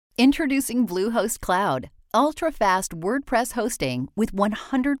Introducing Bluehost Cloud, ultra-fast WordPress hosting with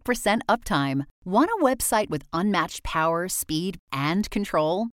 100% uptime. Want a website with unmatched power, speed, and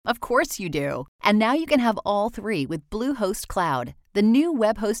control? Of course you do. And now you can have all three with Bluehost Cloud, the new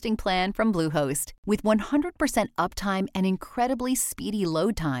web hosting plan from Bluehost. With 100% uptime and incredibly speedy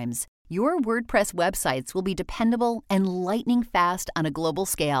load times, your WordPress websites will be dependable and lightning fast on a global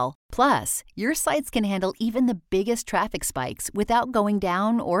scale. Plus, your sites can handle even the biggest traffic spikes without going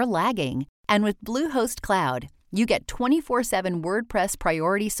down or lagging. And with Bluehost Cloud, you get 24/7 WordPress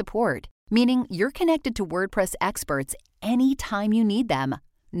priority support, meaning you're connected to WordPress experts anytime you need them.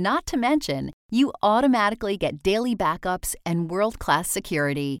 Not to mention, you automatically get daily backups and world-class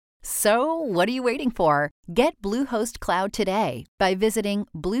security. So, what are you waiting for? Get Bluehost Cloud today by visiting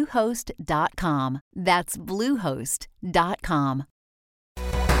Bluehost.com. That's Bluehost.com.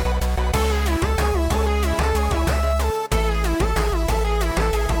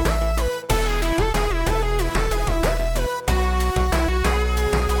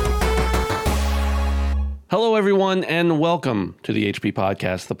 Hello, everyone, and welcome to the HP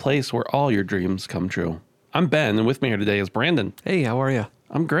Podcast, the place where all your dreams come true. I'm Ben, and with me here today is Brandon. Hey, how are you?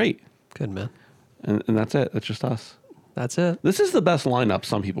 I'm great. Good, man. And that's it. That's just us. That's it. This is the best lineup,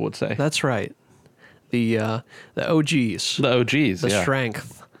 some people would say. That's right. The OGs. The OGs, The yeah.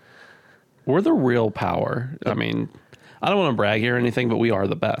 strength. We're the real power. I mean, I don't want to brag here or anything, but we are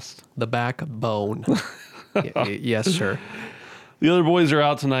the best. The backbone. Yes, sir. The other boys are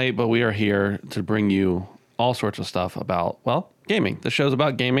out tonight, but we are here to bring you all sorts of stuff about, well, gaming. The show's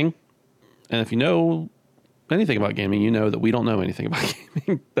about gaming. And if you know anything about gaming, you know that we don't know anything about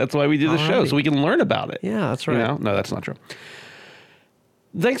gaming. That's why we do the show, so we can learn about it. Yeah, that's right. You know? No, that's not true.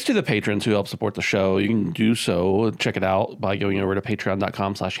 Thanks to the patrons who help support the show. You can do so. Check it out by going over to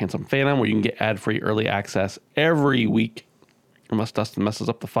patreon.com/handsomephantom, where you can get ad-free early access every week. Unless Dustin messes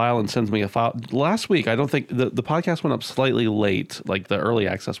up the file and sends me a file. Last week, I don't think the podcast went up slightly late. Like the early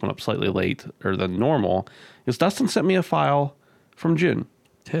access went up slightly later than normal. Because Dustin sent me a file from June.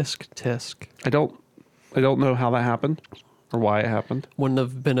 Tisk. I don't know how that happened or why it happened. Wouldn't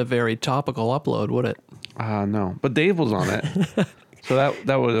have been a very topical upload, would it? No, but Dave was on it. So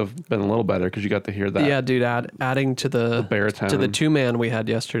that would have been a little better because you got to hear that. Yeah, dude, adding to the baritone. to the two-man we had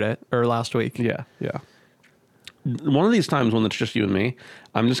yesterday or last week. Yeah. One of these times when it's just you and me,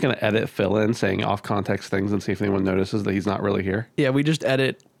 I'm just going to edit Phil in saying off-context things and see if anyone notices that he's not really here. Yeah, we just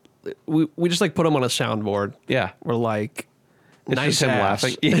edit. We just like put him on a soundboard. Yeah. We're like, It's nice just him ass.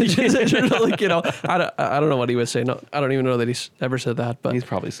 laughing. Like, you know, I don't know what he was saying. No, I don't even know that he's ever said that. But He's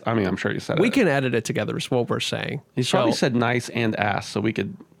probably, I'm sure he said it. we can edit it together. Is what we're saying. He's probably said nice and ass, so we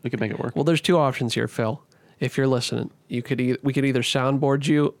could make it work. Well, there's two options here, Phil. If you're listening, we could either soundboard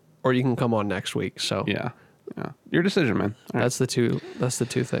you or you can come on next week. So Yeah. Your decision, man. All right. that's the two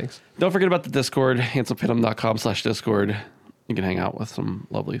things. Don't forget about the Discord, handsomephantom.com/Discord. You can hang out with some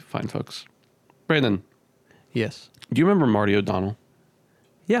lovely, fine folks. Brandon, Yes. do you remember Marty O'Donnell?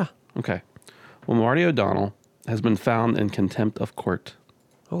 Yeah. Okay. Well, Marty O'Donnell has been found in contempt of court.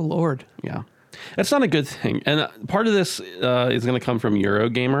 Oh Lord. Yeah. That's not a good thing. And part of this is going to come from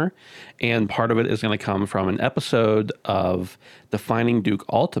Eurogamer, and part of it is going to come from an episode of Defining Duke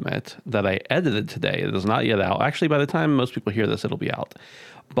Ultimate that I edited today. It is not yet out. Actually, by the time most people hear this, it'll be out.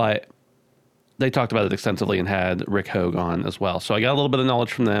 But they talked about it extensively and had Rick Hogue on as well. So I got a little bit of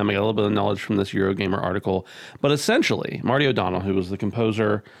knowledge from them. I got a little bit of knowledge from this Eurogamer article. But essentially, Marty O'Donnell, who was the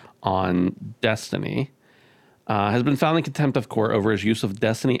composer on Destiny, has been found in contempt of court over his use of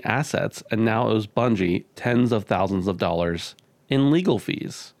Destiny assets and now owes Bungie tens of thousands of dollars in legal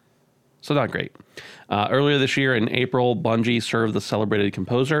fees. So not great. Earlier this year in April, Bungie served the celebrated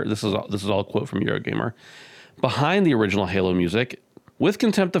composer, this is all a quote from Eurogamer, behind the original Halo music with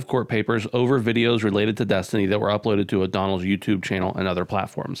contempt of court papers over videos related to Destiny that were uploaded to O'Donnell's YouTube channel and other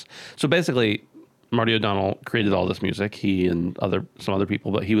platforms. So basically, Marty O'Donnell created all this music, he and some other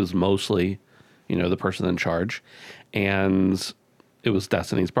people, but he was mostly, the person in charge, and it was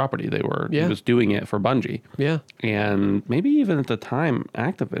Destiny's property. He was doing it for Bungie. Yeah. And maybe even at the time,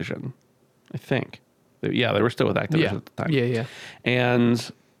 Activision, I think. Yeah, they were still with Activision at the time. Yeah.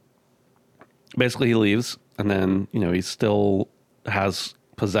 And basically he leaves, and then, he still has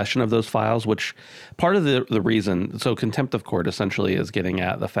possession of those files, which part of the reason, so contempt of court essentially is getting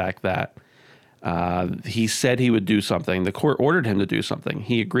at the fact that he said he would do something. The court ordered him to do something.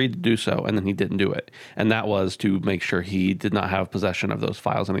 He agreed to do so, and then he didn't do it. And that was to make sure he did not have possession of those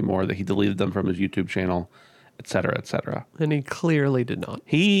files anymore, that he deleted them from his YouTube channel, et cetera, et cetera. And he clearly did not.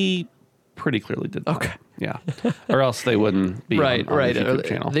 He pretty clearly did not. Okay. Yeah. Or else they wouldn't be Right, on right. the YouTube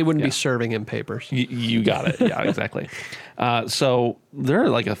channel. They wouldn't Yeah. be serving him papers. You got it. Yeah, exactly. So there are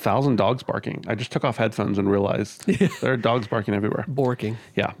like 1,000 dogs barking. I just took off headphones and realized there are dogs barking everywhere. Borking.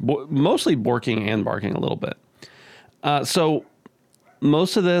 Yeah, mostly borking and barking a little bit. So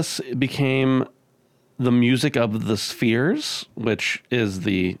most of this became the music of the spheres, which is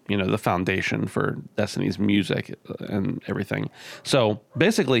the foundation for Destiny's music and everything. So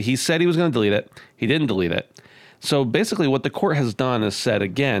basically, he said he was going to delete it. He didn't delete it. So basically, what the court has done is said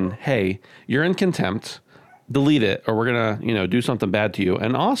again, hey, you're in contempt. Delete it, or we're gonna do something bad to you.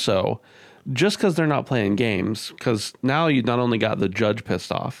 And also, just because they're not playing games, because now you not only got the judge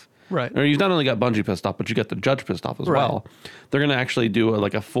pissed off. Right. Or you've not only got Bungie pissed off, but you got the judge pissed off as well. They're going to actually do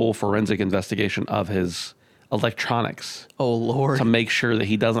a full forensic investigation of his electronics Oh, Lord. to make sure that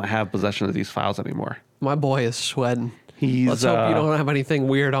he doesn't have possession of these files anymore. My boy is sweating. He's, Let's hope you don't have anything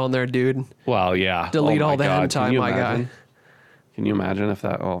weird on there, dude. Well, yeah. Delete Oh my all the God. hentai, Can you my imagine? guy. Can you imagine if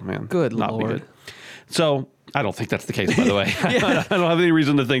that? Oh man. Good Not be Lord. good. So I don't think that's the case, by the way. I don't have any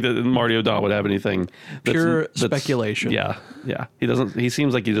reason to think that Marty O'Donnell would have anything. Pure speculation. Yeah, yeah. He doesn't. He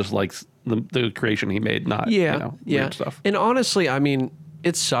seems like he just likes the creation he made, not weird stuff. And honestly, I mean,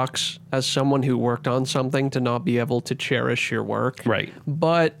 it sucks as someone who worked on something to not be able to cherish your work. Right.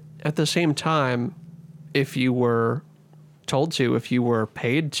 But at the same time, if you were told to, if you were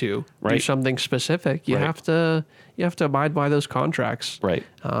paid to do Right. something specific, you Right. have to abide by those contracts. Right.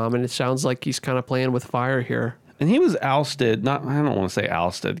 And it sounds like he's kind of playing with fire here. And he was ousted. I don't want to say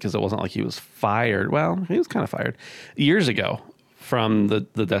ousted because it wasn't like he was fired. Well, he was kind of fired years ago from the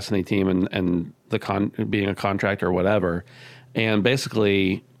Destiny team and being a contractor or whatever. And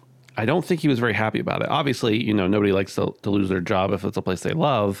basically, I don't think he was very happy about it. Obviously, nobody likes to lose their job if it's a place they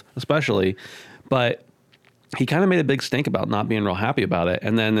love, especially. But he kind of made a big stink about not being real happy about it.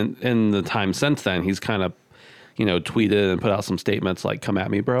 And then in the time since then, he's kind of tweeted and put out some statements like "Come at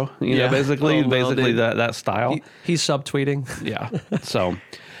me, bro." Basically dude. that style. He's subtweeting. Yeah. So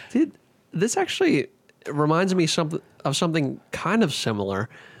Dude, this actually reminds me of something kind of similar.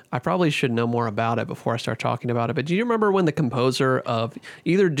 I probably should know more about it before I start talking about it. But do you remember when the composer of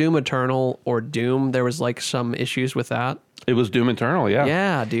either Doom Eternal or Doom, there was like some issues with that? it was Doom Eternal. Yeah.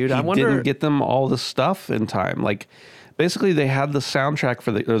 Yeah, dude. He I wonder. didn't get them all the stuff in time. Like basically, they had the soundtrack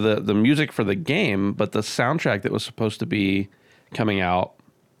for the music for the game, but the soundtrack that was supposed to be coming out,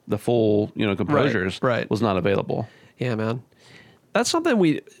 the full composers, right. was not available. Yeah, man. That's something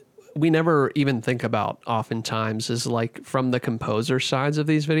we never even think about oftentimes is like from the composer sides of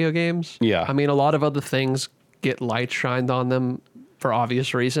these video games. Yeah. I mean, a lot of other things get light shined on them for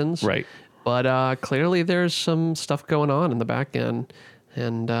obvious reasons. Right. But clearly there's some stuff going on in the back end.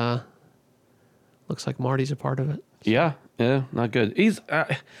 And looks like Marty's a part of it. Yeah, not good.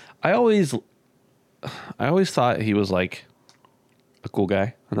 I always thought he was like a cool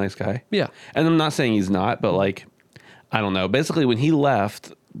guy, a nice guy. Yeah. And I'm not saying he's not, but like, I don't know. Basically, when he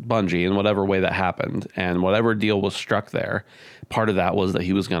left Bungie in whatever way that happened and whatever deal was struck there, part of that was that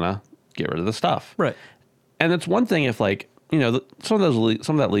he was going to get rid of the stuff. Right. And it's one thing if like, some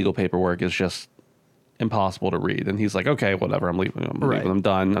of that legal paperwork is just impossible to read. And he's like, okay, whatever, I'm leaving. I'm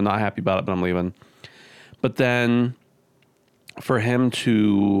done. I'm not happy about it, but I'm leaving. But then for him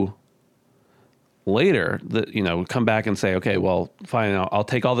to later come back and say, okay, well, fine, I'll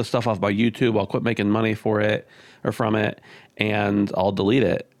take all this stuff off my YouTube. I'll quit making money for it or from it, and I'll delete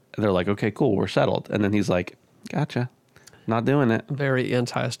it. And they're like, okay, cool, we're settled. And then he's like, gotcha, not doing it. Very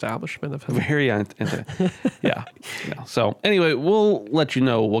anti-establishment of him. Very yeah. So anyway, we'll let you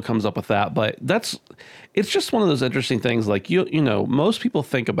know what comes up with that. But it's just one of those interesting things. Like most people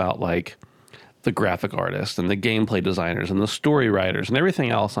think about like the graphic artists and the gameplay designers and the story writers and everything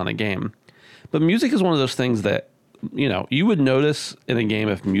else on a game. But music is one of those things that, you would notice in a game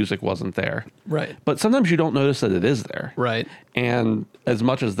if music wasn't there. Right. But sometimes you don't notice that it is there. Right. And as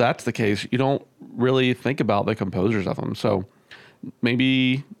much as that's the case, you don't really think about the composers of them. So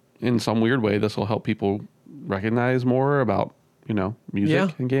maybe in some weird way, this will help people recognize more about,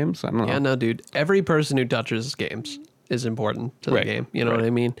 music in games. I don't know. Yeah, no, dude. Every person who touches games is important to the Right, game. You know what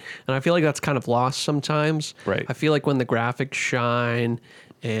I mean? And I feel like that's kind of lost sometimes. Right. I feel like when the graphics shine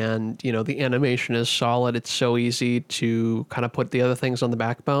and, the animation is solid, it's so easy to kind of put the other things on the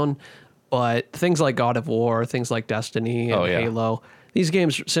backbone. But things like God of War, things like Destiny and Halo, these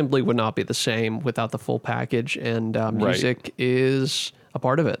games simply would not be the same without the full package. And music is a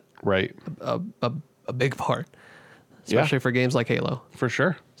part of it. Right. A big part. Especially for games like Halo. For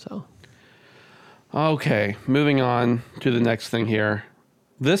sure. So... Okay, moving on to the next thing here.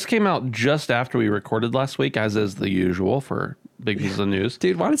 This came out just after we recorded last week, as is the usual for big pieces of news.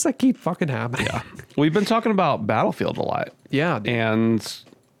 Dude, why does that keep fucking happening? Yeah. We've been talking about Battlefield a lot. Yeah, dude. And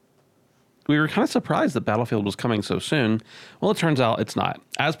we were kind of surprised that Battlefield was coming so soon. Well, it turns out it's not.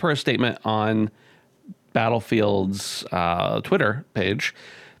 As per a statement on Battlefield's Twitter page,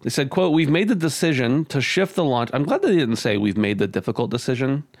 they said, quote, "We've made the decision to shift the launch." I'm glad they didn't say we've made the difficult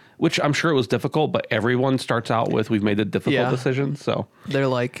decision, which I'm sure it was difficult, but everyone starts out with we've made the difficult decision. So they're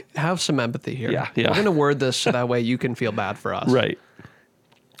like, have some empathy here. Yeah. We're going to word this so that way you can feel bad for us. Right.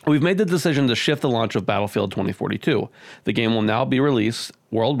 We've made the decision to shift the launch of Battlefield 2042. The game will now be released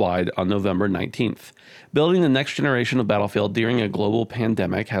worldwide on November 19th. Building the next generation of Battlefield during a global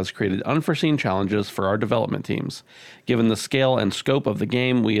pandemic has created unforeseen challenges for our development teams. Given the scale and scope of the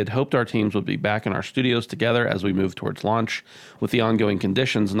game, we had hoped our teams would be back in our studios together as we move towards launch. With the ongoing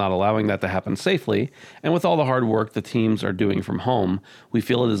conditions not allowing that to happen safely, and with all the hard work the teams are doing from home, we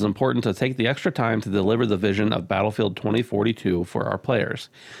feel it is important to take the extra time to deliver the vision of Battlefield 2042 for our players.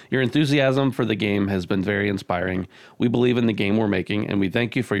 Your enthusiasm for the game has been very inspiring. We believe in the game we're making, and we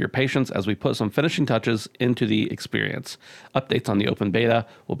thank you for your patience as we put some finishing touches into the experience. Updates on the open beta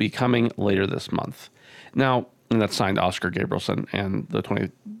will be coming later this month. Now, and that's signed Oscar Gabrielson and the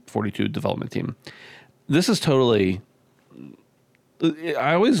 2042 development team. This is totally...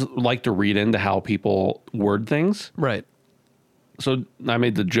 I always like to read into how people word things. Right. So I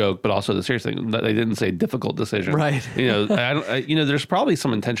made the joke, but also the serious thing that they didn't say difficult decision. Right. There's probably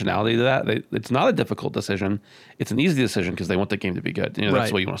some intentionality to that. It's not a difficult decision. It's an easy decision because they want the game to be good. That's Right.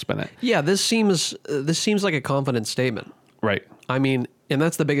 the way you want to spin it. Yeah, this seems like a confident statement. Right. I mean, and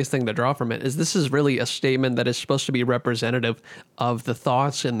that's the biggest thing to draw from it, is this is really a statement that is supposed to be representative of the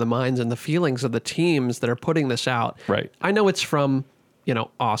thoughts and the minds and the feelings of the teams that are putting this out. Right. I know it's from,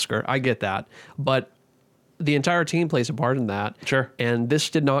 Oscar. I get that. But the entire team plays a part in that. Sure. And this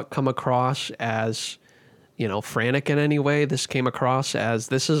did not come across as, frantic in any way. This came across as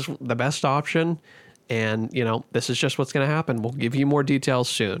this is the best option. And, this is just what's going to happen. We'll give you more details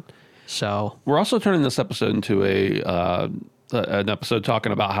soon. So we're also turning this episode into an episode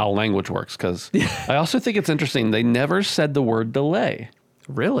talking about how language works, because I also think it's interesting. They never said the word delay.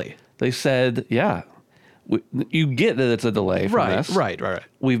 Really? They said, you get that it's a delay from this. Right.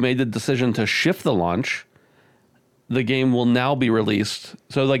 We've made the decision to shift the launch. The game will now be released.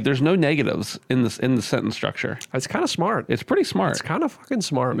 So there's no negatives in the sentence structure. It's kind of smart. It's pretty smart. It's kind of fucking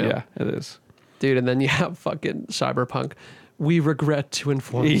smart, man. Yeah, it is. Dude, and then you have fucking Cyberpunk. We regret to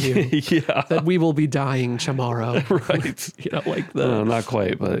inform you yeah. that we will be dying tomorrow. Right. No, not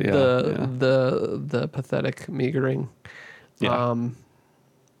quite, but yeah. The pathetic meagering. Yeah.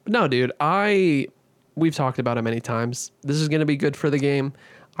 No, dude, we've talked about it many times. This is going to be good for the game.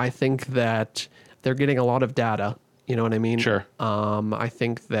 I think that they're getting a lot of data. You know what I mean? Sure. I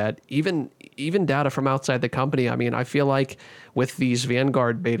think that even data from outside the company, I feel like with these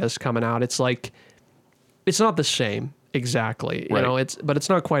Vanguard betas coming out, it's like, it's not the same exactly. Right. But it's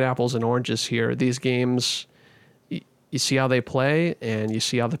not quite apples and oranges here. These games, you see how they play and you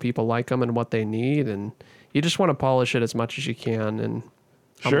see how the people like them and what they need, and you just want to polish it as much as you can, and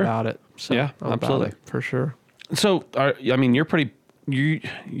I'm about it. So yeah, I'm absolutely. about it, for sure. So, you're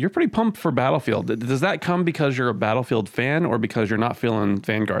pretty pumped for Battlefield. Does that come because you're a Battlefield fan, or because you're not feeling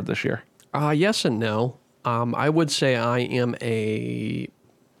Vanguard this year? Yes and no. I would say I am a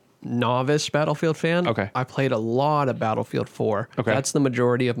novice Battlefield fan. Okay. I played a lot of Battlefield 4. Okay. That's the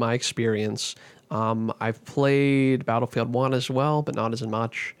majority of my experience. I've played Battlefield 1 as well, but not as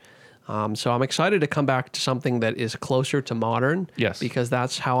much. So I'm excited to come back to something that is closer to modern. Yes. Because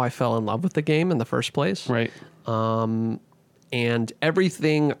that's how I fell in love with the game in the first place. Right. And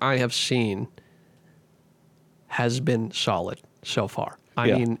everything I have seen has been solid so far.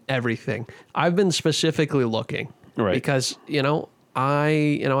 I mean, everything. I've been specifically looking. Right. Because,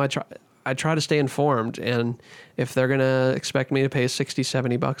 I try to stay informed, and if they're going to expect me to pay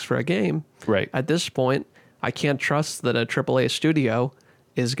 $60-$70 for a game, Right. at this point, I can't trust that a AAA studio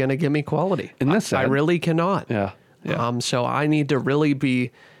is going to give me quality. Isn't that sad? I really cannot. Yeah. Yeah. So I need to really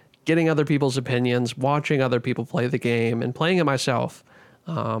be getting other people's opinions, watching other people play the game, and playing it myself.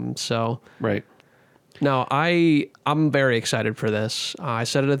 Right. No, I'm very excited for this. I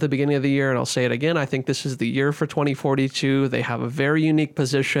said it at the beginning of the year, and I'll say it again. I think this is the year for 2042. They have a very unique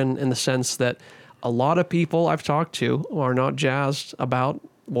position in the sense that a lot of people I've talked to are not jazzed about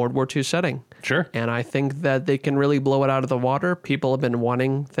World War II setting. Sure. And I think that they can really blow it out of the water. People have been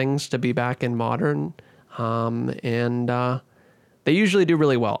wanting things to be back in modern, and they usually do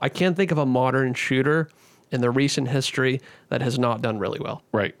really well. I can't think of a modern shooter in the recent history that has not done really well.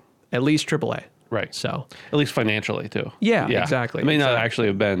 Right. At least AAA. Right. So at least financially too. Yeah, exactly. It may not actually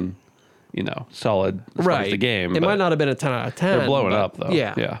have been solid as far as the game. It might not have been a 10 out of 10. They're blowing up though.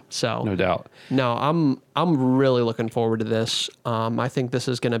 Yeah. So no doubt. No, I'm really looking forward to this. I think this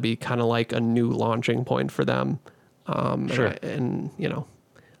is going to be kind of like a new launching point for them. Sure. And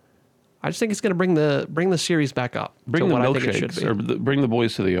I just think it's going to bring the series back up. Bring to the what I think it should milkshakes, be. or bring the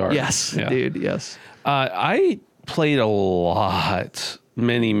boys to the yard. Yes, dude. Yes. I played a lot,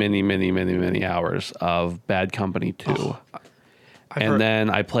 many hours of Bad Company 2. Then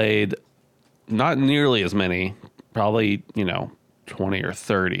I played not nearly as many, probably, 20 or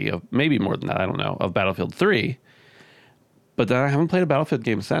 30 of, maybe more than that, I don't know, of Battlefield 3. But then I haven't played a Battlefield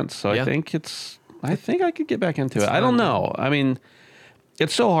game since. So I think I could get back into it. I don't know. I mean,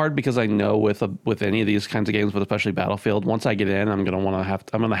 it's so hard because I know with any of these kinds of games, but especially Battlefield, once I get in, I'm gonna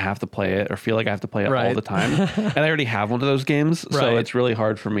have to play it, or feel like I have to play it all the time. And I already have one of those games, so it's really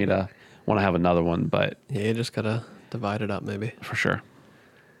hard for me to want to have another one. But yeah, you just gotta divide it up, maybe. For sure.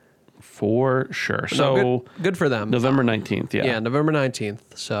 So no, good for them. November 19th. Yeah, November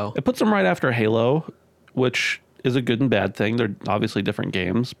 19th. So it puts them right after Halo, which is a good and bad thing. They're obviously different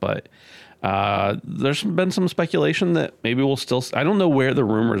games, but. There's been some speculation that maybe we'll still... I don't know where the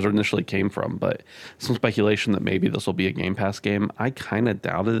rumors initially came from, but some speculation that maybe this will be a Game Pass game. I kind of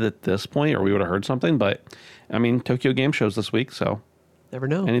doubted it at this point, or we would have heard something, but I mean, Tokyo Game Show's this week, so... Never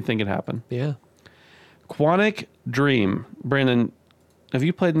know. Anything could happen. Yeah. Quantic Dream. Brandon, have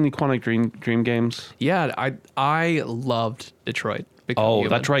you played any Quantic Dream games? Yeah, I loved Detroit. Become Oh,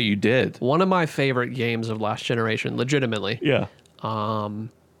 Human. that's right, you did. One of my favorite games of last generation, legitimately. Yeah.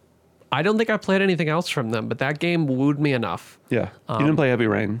 I don't think I played anything else from them, but that game wooed me enough. Yeah. You didn't play Heavy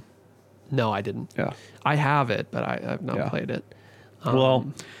Rain? No, I didn't. Yeah. I have it, but I've not played it.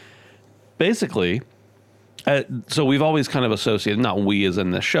 Well, basically, so we've always kind of associated, not we as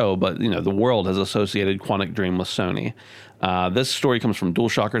in the show, but the world has associated Quantic Dream with Sony. This story comes from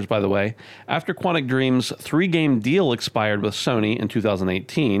DualShockers, by the way. After Quantic Dream's 3-game deal expired with Sony in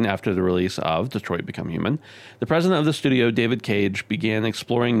 2018 after the release of Detroit Become Human, the president of the studio, David Cage, began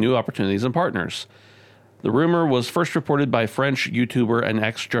exploring new opportunities and partners. The rumor was first reported by French YouTuber and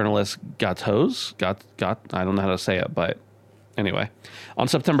ex-journalist Gatos. I don't know how to say it, but anyway. On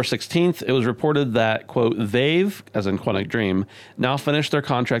September 16th, it was reported that, quote, they've, as in Quantic Dream, now finished their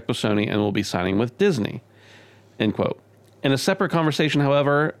contract with Sony and will be signing with Disney, end quote. In a separate conversation,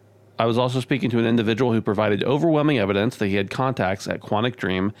 however, I was also speaking to an individual who provided overwhelming evidence that he had contacts at Quantic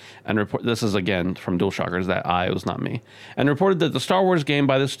Dream and this is again from DualShockers, that it was not me, and reported that the Star Wars game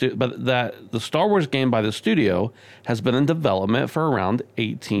by the studio has been in development for around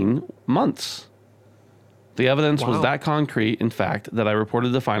 18 months. The evidence was that concrete, in fact, that I reported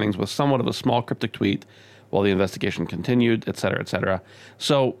the findings with somewhat of a small cryptic tweet while the investigation continued, et cetera, et cetera.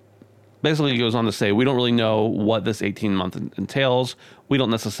 So basically, he goes on to say, we don't really know what this 18-month entails. We don't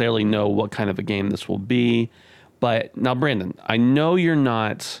necessarily know what kind of a game this will be. But now, Brandon, I know you're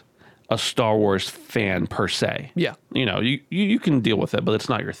not a Star Wars fan per se. Yeah. You can deal with it, but it's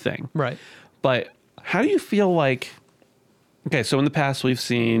not your thing. Right. But how do you feel like... Okay, so in the past, we've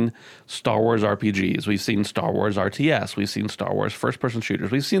seen Star Wars RPGs. We've seen Star Wars RTS. We've seen Star Wars first-person shooters.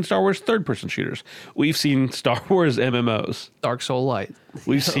 We've seen Star Wars third-person shooters. We've seen Star Wars MMOs. Dark Soul Light.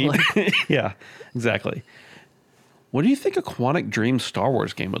 We've seen... yeah, exactly. What do you think a Quantic Dream Star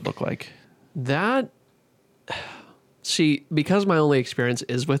Wars game would look like? That... See, because my only experience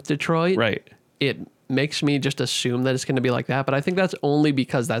is with Detroit... Right. It makes me just assume that it's going to be like that, but I think that's only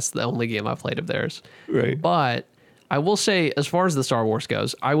because that's the only game I've played of theirs. Right. But... I will say, as far as the Star Wars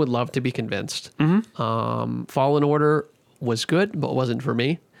goes, I would love to be convinced. Mm-hmm. Fallen Order was good, but wasn't for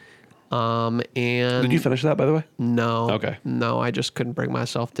me. And did you finish that, by the way? No. Okay. No, I just couldn't bring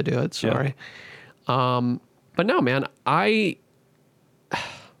myself to do it. Sorry. Yeah. But no, man,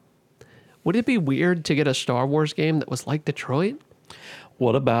 would it be weird to get a Star Wars game that was like Detroit?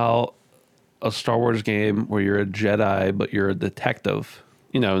 What about a Star Wars game where you're a Jedi, but you're a detective?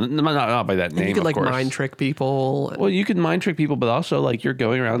 Not by that name, you could of course. mind trick people. Well, you can mind trick people, but also you're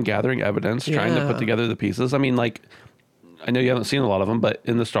going around gathering evidence, trying to put together the pieces. I mean, I know you haven't seen a lot of them, but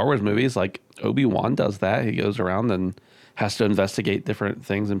in the Star Wars movies, Obi-Wan does that. He goes around and has to investigate different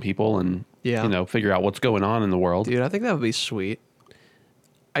things and people and, figure out what's going on in the world. Dude, I think that would be sweet.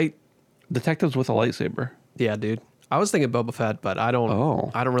 Detectives with a lightsaber. Yeah, dude. I was thinking Boba Fett, but I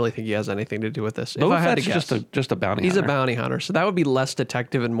don't really think he has anything to do with this. Boba Fett's just a bounty hunter. He's a bounty hunter, so that would be less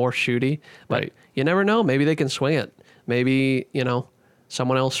detective and more shooty. But right. You never know. Maybe they can swing it. Maybe,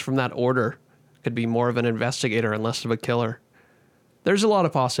 someone else from that order could be more of an investigator and less of a killer. There's a lot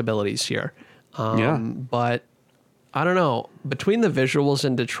of possibilities here. But I don't know. Between the visuals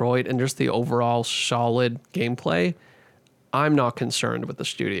in Detroit and just the overall solid gameplay, I'm not concerned with the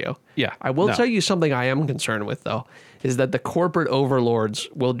studio. Yeah, I will no. tell you something I am concerned with, though, is that the corporate overlords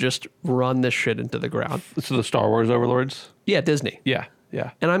will just run this shit into the ground. So the Star Wars overlords? Yeah, Disney. Yeah,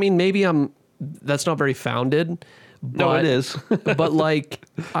 yeah. And I mean, maybe that's not very founded. But, No, it is. but like,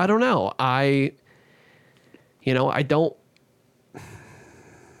 I don't know. I don't.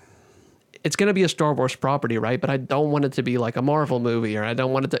 It's going to be a Star Wars property, right? But I don't want it to be like a Marvel movie, or I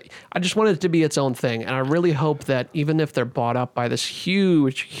just want it to be its own thing. And I really hope that even if they're bought up by this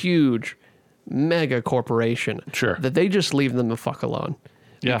huge, huge, mega corporation, Sure. that they just leave them the fuck alone.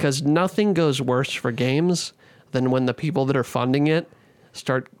 Yeah. Because nothing goes worse for games than when the people that are funding it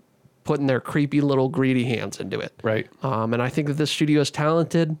start putting their creepy little greedy hands into it. Right. And I think that this studio is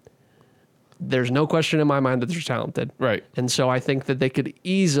talented. There's no question in my mind that they're talented. Right. And so I think that they could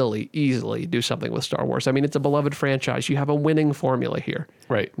easily do something with Star Wars. I mean, it's a beloved franchise. You have a winning formula here.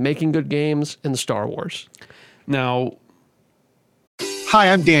 Right. Making good games in Star Wars. Now,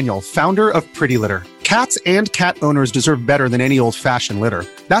 Hi, I'm Daniel, founder of Pretty Litter. Cats and cat owners deserve better than any old-fashioned litter.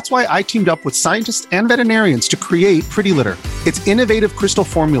 That's why I teamed up with scientists and veterinarians to create Pretty Litter. Its innovative crystal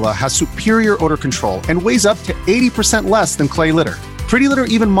formula has superior odor control and weighs up to 80% less than clay litter. Pretty Litter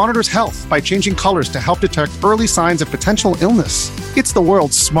even monitors health by changing colors to help detect early signs of potential illness. It's the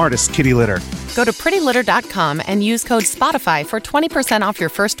world's smartest kitty litter. Go to prettylitter.com and use code SPOTIFY for 20% off your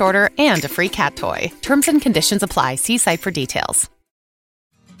first order and a free cat toy. Terms and conditions apply. See site for details.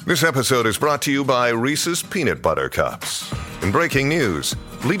 This episode is brought to you by Reese's Peanut Butter Cups. In breaking news,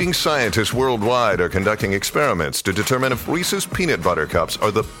 leading scientists worldwide are conducting experiments to determine if Reese's Peanut Butter Cups are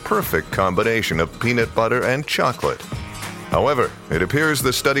the perfect combination of peanut butter and chocolate. However, it appears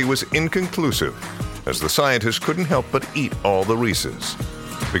the study was inconclusive, as the scientists couldn't help but eat all the Reese's.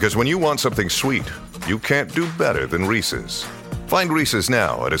 Because when you want something sweet, you can't do better than Reese's. Find Reese's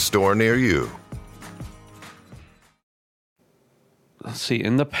now at a store near you. let's see,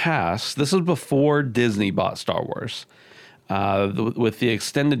 in the past, this is before Disney bought Star Wars. With the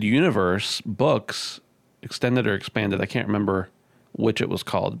Extended Universe books, extended or expanded, I can't remember which it was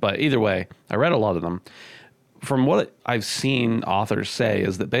called, but either way, I read a lot of them. From what I've seen authors say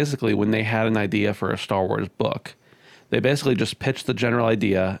is that basically when they had an idea for a Star Wars book, they basically just pitched the general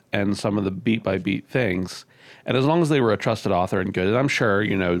idea and some of the beat by beat things. And as long as they were a trusted author and good, and I'm sure,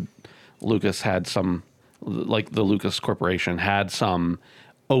 you know, Lucas had some, like the Lucas Corporation had some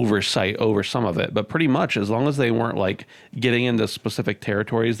oversight over some of it, but pretty much as long as they weren't like getting into specific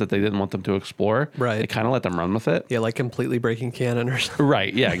territories that they didn't want them to explore, right, they kind of let them run with it. Yeah, like completely breaking canon or something.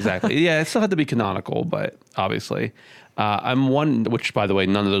 Right, yeah, exactly. Yeah, it still had to be canonical, but obviously. I'm one, which by the way,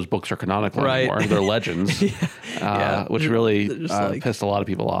 none of those books are canonical anymore. They're legends, which really pissed a lot of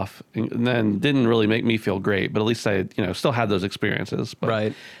people off, and then didn't really make me feel great. But at least I, still had those experiences. But,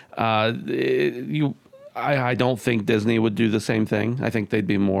 right. I don't think Disney would do the same thing. I think they'd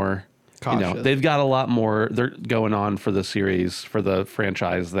be more cautious. They've got a lot more they're going on for the series, for the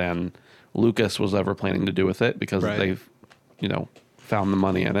franchise, than Lucas was ever planning to do with it, because they've, found the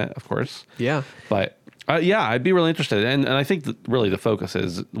money in it, of course. Yeah. But I'd be really interested. And I think that really the focus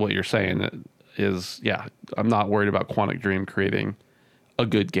is what you're saying is, I'm not worried about Quantic Dream creating a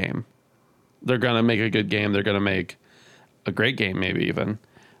good game. They're going to make a good game. They're going to make a great game, maybe even.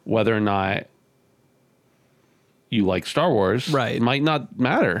 Whether or not you like Star Wars, might not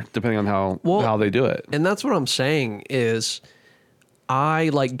matter depending on how they do it. And that's what I'm saying is I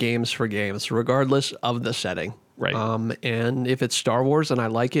like games for games, regardless of the setting. Right. And if it's Star Wars and I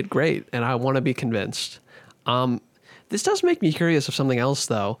like it, great. And I want to be convinced. This does make me curious of something else,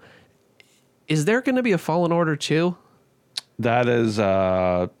 though. Is there going to be a Fallen Order 2? That is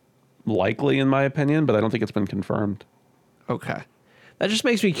likely, in my opinion, but I don't think it's been confirmed. Okay. That just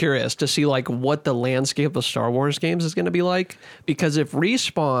makes me curious to see like what the landscape of Star Wars games is going to be like. Because if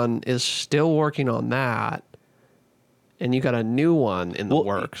Respawn is still working on that, and you got a new one in the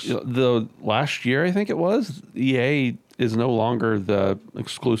works. The last year, I think it was, EA is no longer the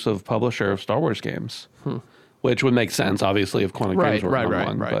exclusive publisher of Star Wars games, which would make sense, obviously, if Quantic Dreams were on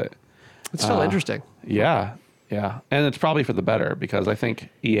one. Right. But it's still interesting. Yeah. And it's probably for the better, because I think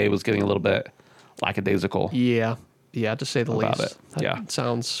EA was getting a little bit lackadaisical. Yeah, to say the least. It. That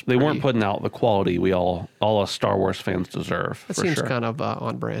sounds They weren't putting out the quality we all us Star Wars fans deserve. That seems kind of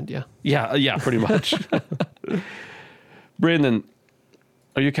on brand, yeah. Yeah, pretty much. Brandon,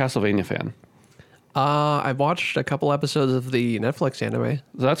 are you a Castlevania fan? I've watched a couple episodes of the Netflix anime. So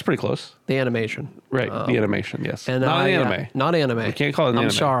that's pretty close. The animation. Right, the animation, yes. And not anime. Not anime. We can't call it an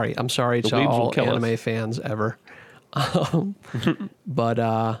anime. I'm sorry to all anime fans ever. But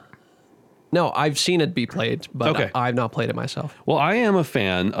No, I've seen it be played, but Okay. I've not played it myself. Well, I am a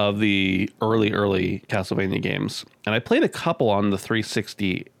fan of the early Castlevania games, and I played a couple on the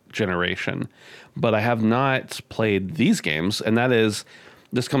 360 generation, but I have not played these games, and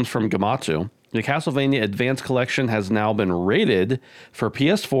this comes from Gamatsu. The Castlevania Advance Collection has now been rated for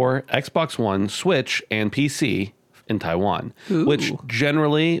PS4, Xbox One, Switch, and PC in Taiwan, which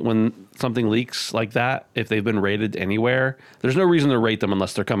generally, when something leaks like that, if they've been rated anywhere, there's no reason to rate them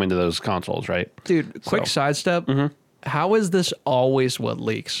unless they're coming to those consoles, right? Dude, quick sidestep. How is this always what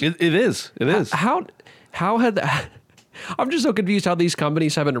leaks? It is. How had that... I'm just so confused how these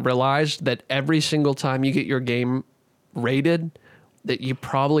companies haven't realized that every single time you get your game rated, that you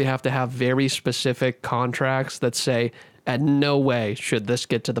probably have to have very specific contracts that say, "And no way should this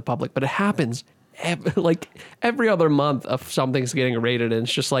get to the public." But it happens every other month of something's getting rated, and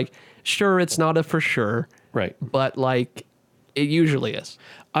it's just like, sure, it's not a for sure, Right. but like it usually is.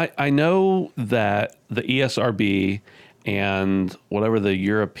 I know that the ESRB and whatever the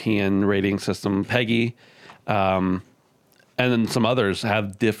European rating system, PEGI, and then some others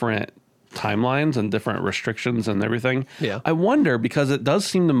have different timelines and different restrictions and everything. Yeah. I wonder, because it does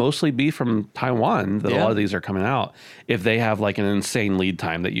seem to mostly be from Taiwan that a lot of these are coming out, if they have like an insane lead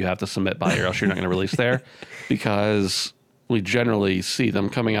time that you have to submit by or else you're not going to release there, because we generally see them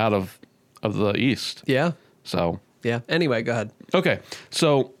coming out of the East. Yeah. So, Yeah. Anyway, go ahead. okay.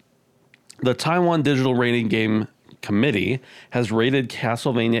 So the Taiwan Digital Rating Game Committee has rated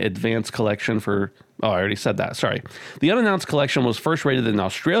Castlevania Advance Collection for... Oh, I already said that. Sorry. The unannounced collection was first rated in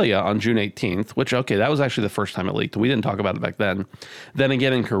Australia on June 18th, which, okay, that was actually the first time it leaked. We didn't talk about it back then. Then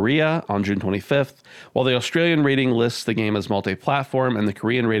again in Korea on June 25th. While the Australian rating lists the game as multi-platform and the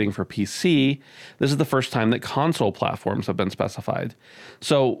Korean rating for PC, this is the first time that console platforms have been specified.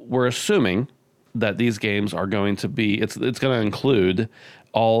 So we're assuming that these games are going to be... It's going to include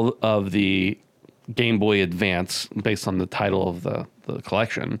all of the Game Boy Advance, based on the title of the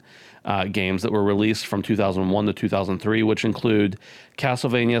collection, games that were released from 2001 to 2003, which include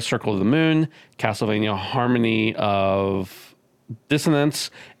Castlevania Circle of the Moon, Castlevania Harmony of Dissonance,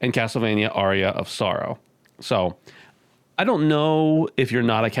 and Castlevania Aria of Sorrow. So I don't know, if you're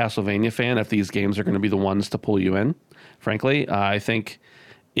not a Castlevania fan, if these games are going to be the ones to pull you in, frankly. I think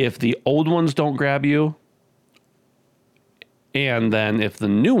if the old ones don't grab you, and then if the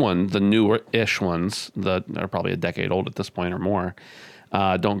newer-ish ones that are probably a decade old at this point or more,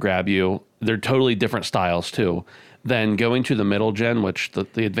 don't grab you, they're totally different styles too. Then going to the middle gen, which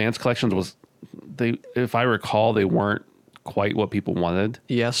the advanced collections was, if I recall, they weren't quite what people wanted.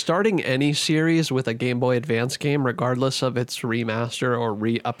 Yeah, starting any series with a Game Boy Advance game, regardless of its remaster or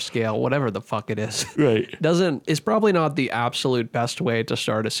upscale, whatever the fuck it is, Right. is probably not the absolute best way to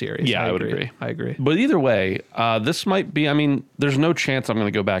start a series. Yeah, I would agree. I agree. But either way, this might be, I mean, there's no chance I'm going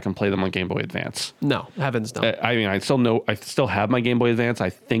to go back and play them on Game Boy Advance. No, heavens no. I mean, I still have my Game Boy Advance. I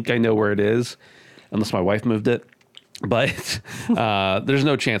think I know where it is, unless my wife moved it. But there's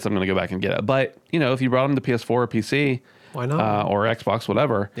no chance I'm going to go back and get it. But, if you brought them to PS4 or PC, why not? or Xbox,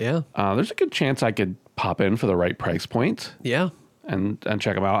 whatever. Yeah. There's a good chance I could pop in for the right price point. Yeah. And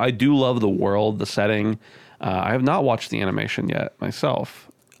check them out. I do love the world, the setting. I have not watched the animation yet myself,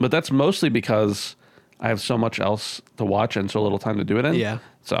 but that's mostly because I have so much else to watch and so little time to do it in. Yeah.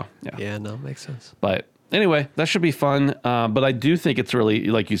 So, yeah. Yeah, no, makes sense. But anyway, that should be fun. But I do think it's really,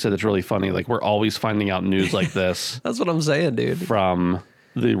 like you said, it's really funny. Like, we're always finding out news like this That's what I'm saying, dude. from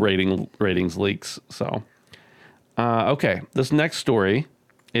the ratings leaks. So, okay, this next story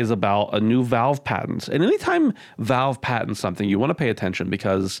is about a new Valve patent. And anytime Valve patents something, you want to pay attention,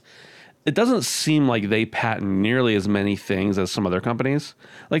 because it doesn't seem like they patent nearly as many things as some other companies.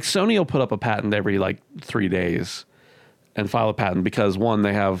 Like Sony will put up a patent every 3 days and file a patent because, one,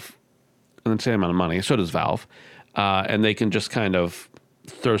 they have an insane amount of money. So does Valve. And they can just kind of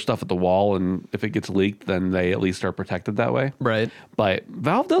throw stuff at the wall, and if it gets leaked, then they at least are protected that way. Right. But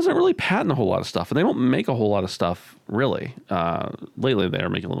Valve doesn't really patent a whole lot of stuff, and they don't make a whole lot of stuff, really. Lately, they are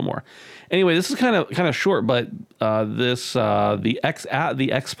making a little more. Anyway, this is kind of short, but the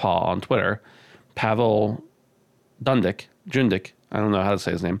Xpaw on Twitter, Pavel Jundik, I don't know how to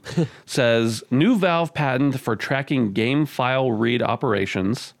say his name, says, new Valve patent for tracking game file read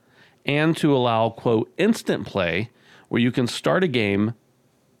operations and to allow, quote, instant play, where you can start a game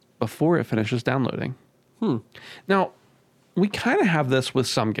before it finishes downloading. Now, we kind of have this with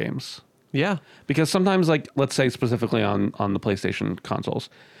some games. Yeah. Because sometimes, let's say specifically on the PlayStation consoles,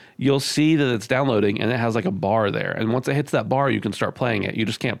 you'll see that it's downloading and it has a bar there. And once it hits that bar, you can start playing it. You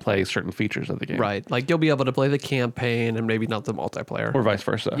just can't play certain features of the game. Right. You'll be able to play the campaign and maybe not the multiplayer. Or vice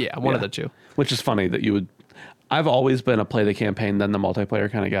versa. Yeah, one of the two. Which is funny that you would I've always been a play the campaign, then the multiplayer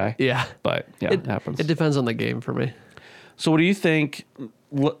kind of guy. Yeah. But yeah, it happens. It depends on the game for me. So what do you think?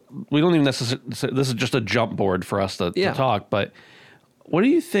 We don't even necessarily, this is just a jump board for us to talk, but what do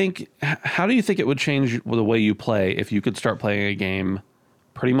you think, how do you think it would change the way you play if you could start playing a game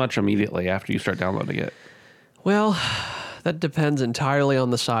pretty much immediately after you start downloading it? Well, that depends entirely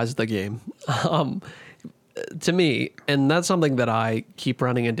on the size of the game. To me, and that's something that I keep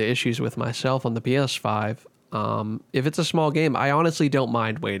running into issues with myself on the PS5. If it's a small game, I honestly don't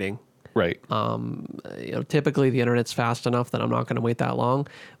mind waiting. Right. Typically the internet's fast enough that I'm not going to wait that long.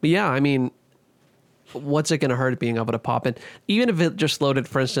 But yeah, I mean, what's it going to hurt being able to pop in? Even if it just loaded,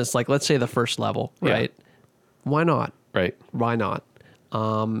 for instance, like let's say the first level, right? Why not? Right. Why not?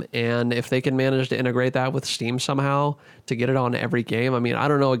 And if they can manage to integrate that with Steam somehow to get it on every game, I mean, I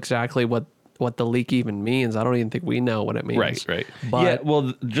don't know exactly what the leak even means. I don't even think we know what it means. Right. But, yeah,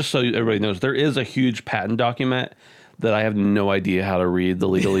 well, just so everybody knows, there is a huge patent document that I have no idea how to read the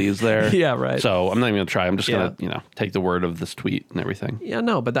legalese there. Yeah, right. So I'm not even going to try. I'm just going to, take the word of this tweet and everything. Yeah,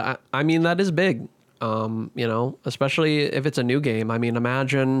 no, but that is big. Especially if it's a new game. I mean,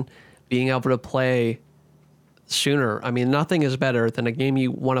 imagine being able to play sooner. I mean, nothing is better than a game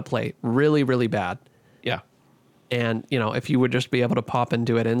you want to play really, really bad. Yeah. And, if you would just be able to pop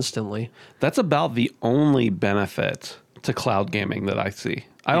into it instantly. That's about the only benefit to cloud gaming that I see.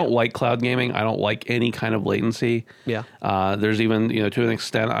 I don't like cloud gaming. I don't like any kind of latency. Yeah. There's even, to an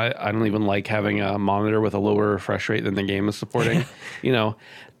extent, I don't even like having a monitor with a lower refresh rate than the game is supporting.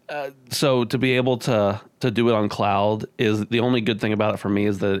 So to be able to do it on cloud is the only good thing about it for me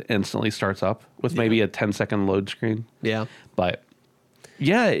is that it instantly starts up with maybe a 10-second load screen. Yeah. But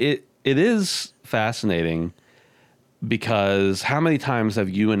yeah, it is fascinating because how many times have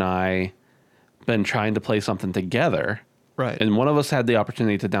you and I been trying to play something together? Right. And one of us had the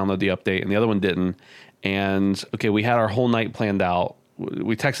opportunity to download the update and the other one didn't. And okay, we had our whole night planned out.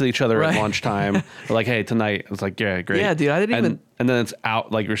 We texted each other at lunchtime. We're like, hey, tonight. It's like, yeah, great. Yeah, dude, I didn't even. And then it's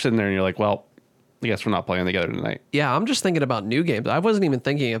out. Like you're sitting there and you're like, well, I guess we're not playing together tonight. Yeah, I'm just thinking about new games. I wasn't even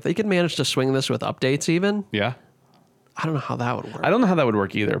thinking if they could manage to swing this with updates even. Yeah. I don't know how that would work. I don't know how that would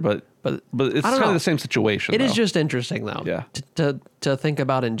work either, but it's kind of the same situation. It is just interesting though. Yeah. To think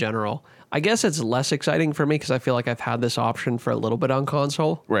about in general. I guess it's less exciting for me because I feel like I've had this option for a little bit on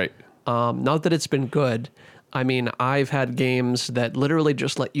console. Right. Not that it's been good. I mean, I've had games that literally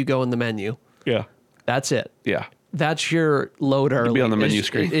just let you go in the menu. Yeah. That's it. Yeah. That's your load early. Be on the menu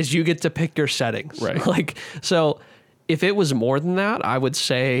screen. Is you get to pick your settings. Right. So if it was more than that, I would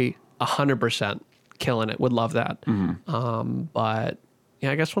say 100% killing it. Would love that. Mm-hmm. But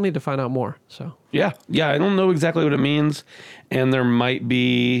yeah, I guess we'll need to find out more. So yeah. I don't know exactly what it means, and there might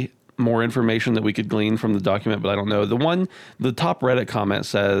be more information that we could glean from the document, but I don't know. The top Reddit comment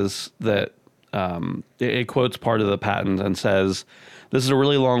says that it quotes part of the patent and says, "This is a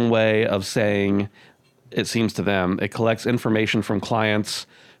really long way of saying." It seems to them, it collects information from clients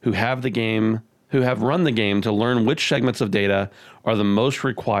who have run the game to learn which segments of data are the most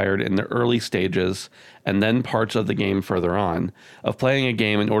required in the early stages and then parts of the game further on of playing a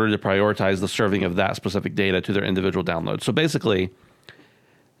game in order to prioritize the serving of that specific data to their individual download. So basically,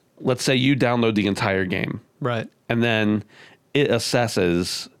 let's say you download the entire game. Right. And then it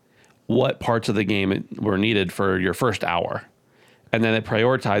assesses what parts of the game were needed for your first hour. And then it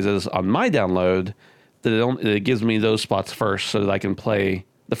prioritizes on my download that it gives me those spots first so that I can play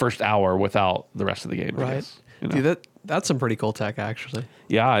the first hour without the rest of the game. Right. Dude, that's some pretty cool tech, actually.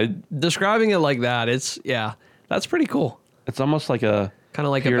 Yeah. Describing it like that, that's pretty cool. It's almost like a kind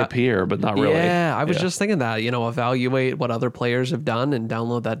of like peer-to-peer, but not really. Yeah, I was just thinking that, evaluate what other players have done and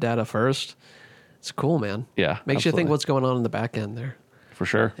download that data first. It's cool, man. Yeah. Makes you think what's going on in the back end there. For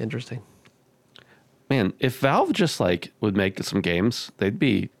sure. Interesting. Man, if Valve just would make some games, they'd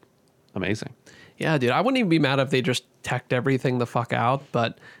be amazing. Yeah, dude, I wouldn't even be mad if they just teched everything the fuck out,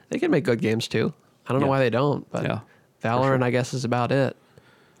 but they can make good games too. I don't know why they don't, but Valorant, I guess, is about it.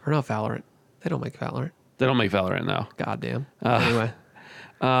 Or not Valorant. They don't make Valorant. They don't make Valorant now. Goddamn. Anyway.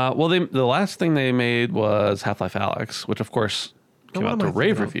 Well, the last thing they made was Half-Life Alyx, which of course came out to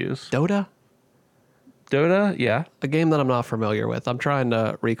rave reviews. Dota, yeah. A game that I'm not familiar with. I'm trying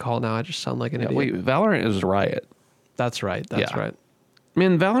to recall now. I just sound like an idiot. Wait, Valorant is Riot. That's right. That's right. I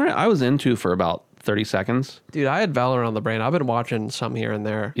mean, Valorant I was into for about 30 seconds. Dude, I had Valorant on the brain. I've been watching some here and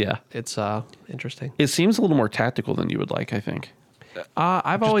there. Yeah. It's interesting. It seems a little more tactical than you would like, I think.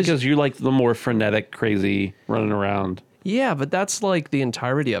 I've always... Because you like the more frenetic, crazy, running around. Yeah, but that's like the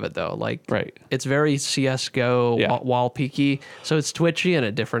entirety of it, though. Like, right. It's very CSGO wall peaky, so it's twitchy in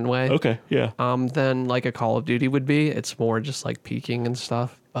a different way. Okay, yeah. Than like a Call of Duty would be. It's more just like peeking and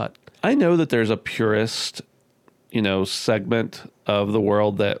stuff. But I know that there's a purist, segment of the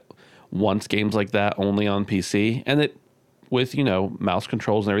world that wants games like that only on PC, and it with mouse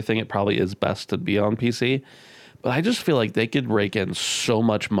controls and everything, it probably is best to be on PC. But I just feel like they could rake in so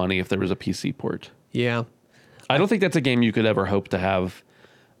much money if there was a PC port. Yeah. I don't think that's a game you could ever hope to have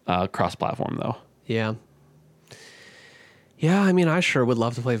cross-platform, though. Yeah. Yeah, I mean, I sure would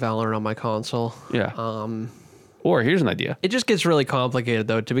love to play Valorant on my console. Yeah. Or here's an idea. It just gets really complicated,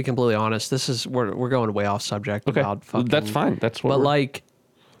 though. To be completely honest, we're going way off subject. Okay, about fucking, that's fine. That's what. But like,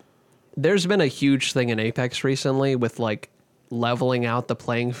 there's been a huge thing in Apex recently with like leveling out the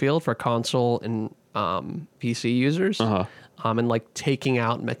playing field for console and PC users, and like taking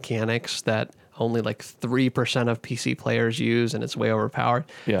out mechanics that only like 3% of PC players use, and it's way overpowered.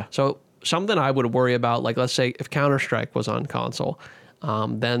 Yeah. So something I would worry about, like let's say if Counter-Strike was on console,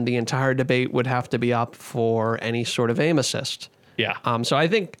 then the entire debate would have to be up for any sort of aim assist. Yeah. So I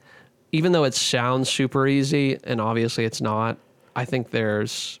think even though it sounds super easy, and obviously it's not, I think there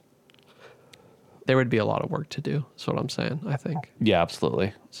would be a lot of work to do. That's what I'm saying, I think. Yeah,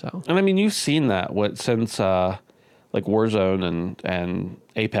 absolutely. So, and I mean, you've seen that since like Warzone and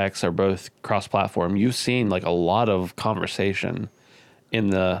Apex are both cross-platform. You've seen like a lot of conversation in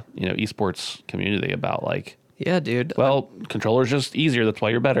the esports community about like, yeah, dude. Well, controller's just easier. That's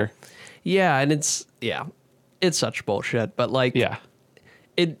why you're better. Yeah, and it's such bullshit. But like, yeah,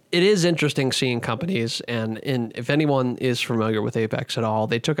 it is interesting seeing companies, and if anyone is familiar with Apex at all,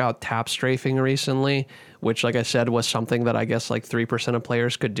 they took out tap strafing recently, which, like I said, was something that I guess like 3% of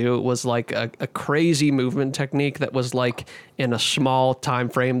players could do. It was like a crazy movement technique that was like in a small time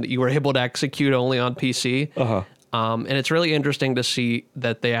frame that you were able to execute only on PC. And it's really interesting to see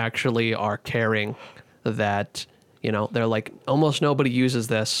that they actually are caring that, they're like, almost nobody uses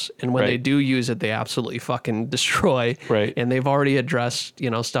this. And when they do use it, they absolutely fucking destroy. Right. And they've already addressed,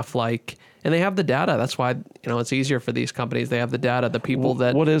 stuff like, and they have the data. That's why, it's easier for these companies. They have the data, the people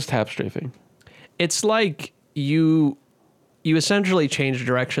that. What is tap strafing? It's like you essentially change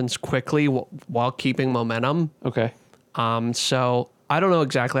directions quickly while keeping momentum. Okay. So I don't know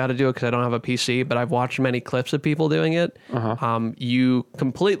exactly how to do it because I don't have a PC, but I've watched many clips of people doing it. You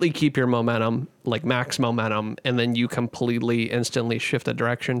completely keep your momentum, like max momentum, and then you completely instantly shift the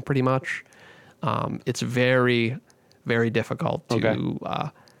direction pretty much. It's very, very difficult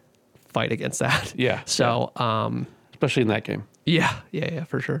to fight against that. Yeah. So, especially in that game. Yeah,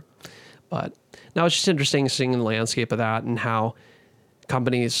 for sure. But now it's just interesting seeing the landscape of that and how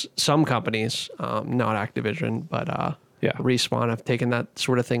some companies, not Activision, but Respawn have taken that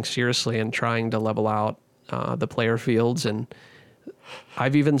sort of thing seriously and trying to level out the player fields. And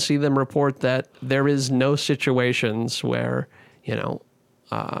I've even seen them report that there is no situations where,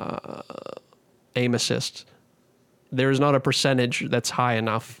 aim assist, there's not a percentage that's high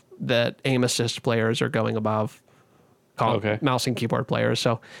enough that aim assist players are going above mouse and keyboard players.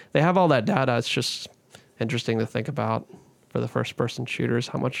 So they have all that data. It's just interesting to think about for the first person shooters,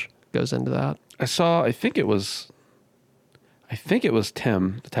 how much goes into that. I think it was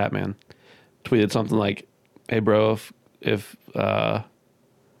Tim, the Tap Man, tweeted something like, "Hey bro, if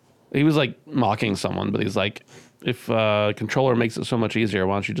he was like mocking someone, but he's like, if controller makes it so much easier,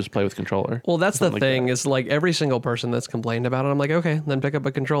 why don't you just play with controller?" Well, that's the thing is like every single person that's complained about it, I'm like, okay, then pick up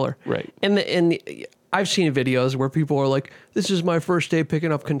a controller. Right. And I've seen videos where people are like, this is my first day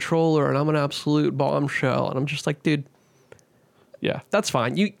picking up controller and I'm an absolute bombshell. And I'm just like, dude, yeah, that's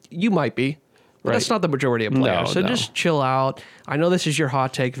fine. You might be. But that's not the majority of players. No. Just chill out. I know this is your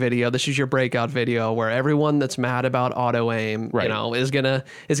hot take video. This is your breakout video where everyone that's mad about auto aim, is gonna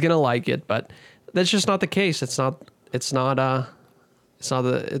like it. But that's just not the case. It's not the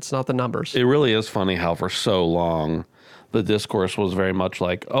numbers. It really is funny how for so long the discourse was very much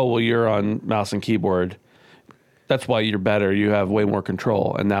like, oh well, you're on mouse and keyboard, that's why you're better. You have way more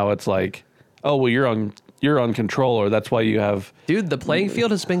control. And now it's like, oh well, you're on controller. That's why you have... Dude, the playing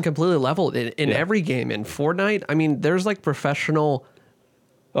field has been completely leveled in every game. In Fortnite, I mean, there's like professional...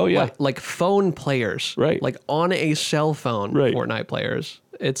 Oh, yeah. Like phone players. Right. Like on a cell phone Fortnite players.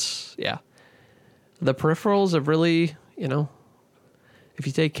 It's, the peripherals have really, if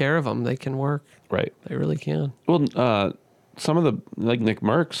you take care of them, they can work. Right. They really can. Well, some of the... Like Nick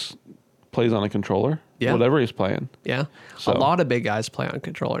Merckx plays on a controller. Yeah. Whatever he's playing. Yeah. So. A lot of big guys play on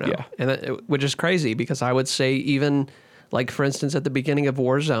controller now. Yeah. And which is crazy because I would say even like, for instance, at the beginning of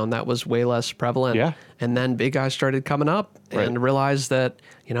Warzone, that was way less prevalent. Yeah. And then big guys started coming up and realized that,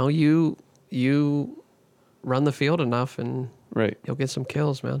 you run the field enough and you'll get some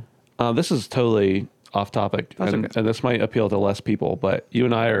kills, man. This is totally off topic and this might appeal to less people, but you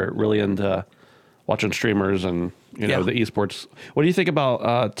and I are really into watching streamers and You know, the esports. What do you think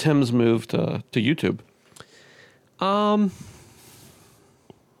about Tim's move to YouTube?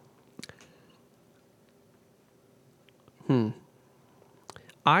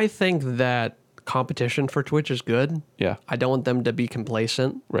 I think that competition for Twitch is good. Yeah. I don't want them to be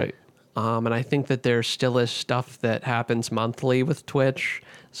complacent. Right. And I think that there still is stuff that happens monthly with Twitch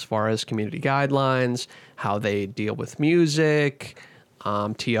as far as community guidelines, how they deal with music,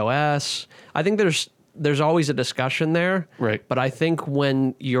 TOS. I think there's always a discussion there. Right. But I think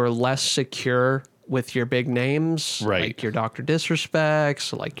when you're less secure with your big names, right, like your Dr.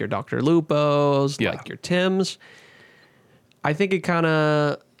 Disrespects, like your Dr. Lupos, like your Tims, I think it kind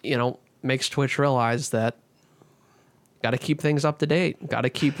of, makes Twitch realize that got to keep things up to date, got to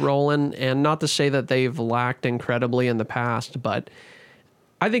keep rolling. And not to say that they've lacked incredibly in the past, but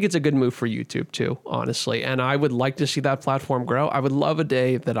I think it's a good move for YouTube too, honestly. And I would like to see that platform grow. I would love a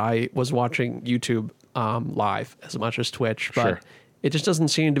day that I was watching YouTube live as much as Twitch, but it just doesn't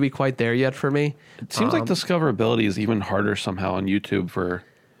seem to be quite there yet for me. It seems like discoverability is even harder somehow on YouTube for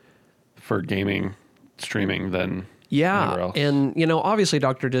gaming streaming than anywhere else. And obviously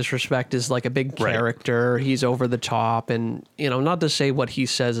Dr. Disrespect is like a big character. Right. He's over the top, and not to say what he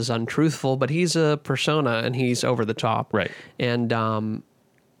says is untruthful, but he's a persona and he's over the top. Right. And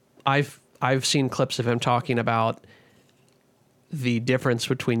I've seen clips of him talking about the difference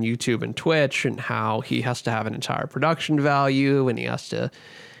between YouTube and Twitch and how he has to have an entire production value, and he has to,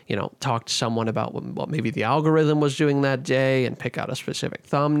 talk to someone about what maybe the algorithm was doing that day and pick out a specific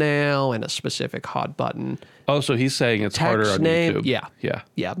thumbnail and a specific hot button. Oh, so he's saying it's harder on YouTube.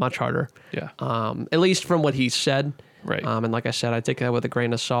 Yeah, much harder. Yeah. At least from what he said. Right. And like I said, I take that with a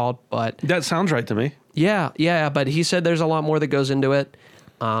grain of salt, but that sounds right to me. Yeah, but he said there's a lot more that goes into it.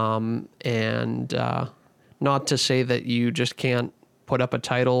 Not to say that you just can't put up a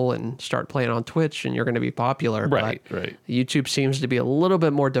title and start playing on Twitch and you're going to be popular. Right. YouTube seems to be a little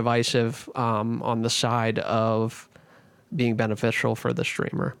bit more divisive on the side of being beneficial for the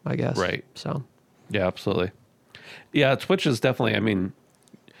streamer, I guess. Right. So. Yeah, absolutely. Yeah, Twitch is definitely,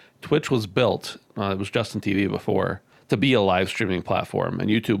 Twitch was built, it was Justin TV before, to be a live streaming platform, and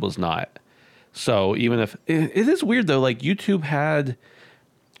YouTube was not. So even if, it is weird though, like YouTube had,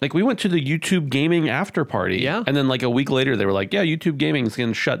 like we went to the YouTube gaming after party. Yeah. And then like a week later, they were like, yeah, YouTube gaming is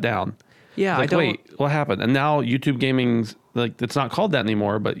getting shut down. Yeah. Like, wait, what happened? And now YouTube gaming's like, it's not called that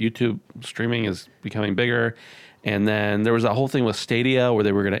anymore, but YouTube streaming is becoming bigger. And then there was that whole thing with Stadia where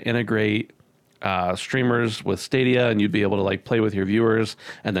they were going to integrate streamers with Stadia, and you'd be able to like play with your viewers.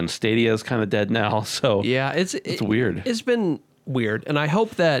 And then Stadia is kind of dead now. So yeah, it's weird. It's been weird. And I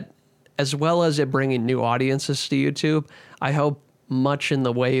hope that as well as it bringing new audiences to YouTube, I hope much in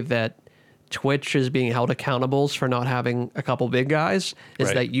the way that Twitch is being held accountable for not having a couple big guys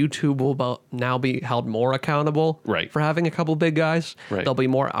is that YouTube will now be held more accountable for having a couple big guys. Right. There'll be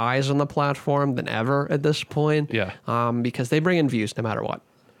more eyes on the platform than ever at this point. Yeah. Because they bring in views no matter what.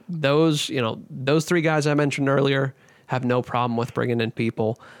 Those three guys I mentioned earlier have no problem with bringing in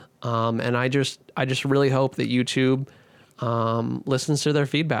people. And I just really hope that YouTube listens to their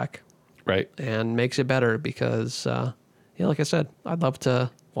feedback. Right. And makes it better because, like I said, I'd love to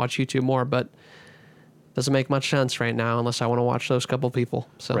watch YouTube more, but it doesn't make much sense right now unless I want to watch those couple people.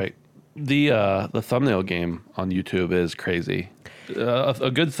 So. Right. The thumbnail game on YouTube is crazy. A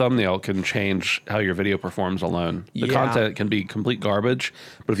good thumbnail can change how your video performs alone. The content can be complete garbage,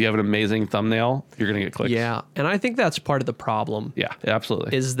 but if you have an amazing thumbnail, you're going to get clicks. Yeah, and I think that's part of the problem. Yeah,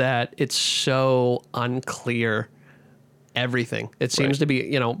 absolutely. Is that it's so unclear. Everything. It seems to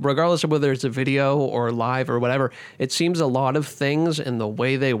be, regardless of whether it's a video or live or whatever, it seems a lot of things and the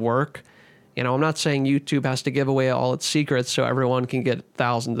way they work. I'm not saying YouTube has to give away all its secrets so everyone can get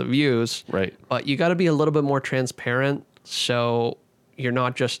thousands of views. Right. But you got to be a little bit more transparent so you're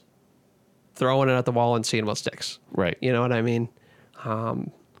not just throwing it at the wall and seeing what sticks. Right. You know what I mean? I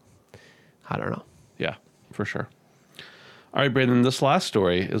don't know. Yeah, for sure. All right, Brandon, this last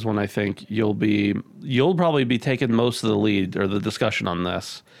story is one I think you'll probably be taking most of the lead or the discussion on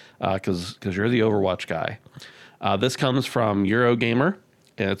this because you're the Overwatch guy. This comes from Eurogamer,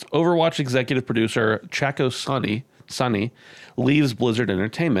 and it's Overwatch executive producer Chaco Sonny leaves Blizzard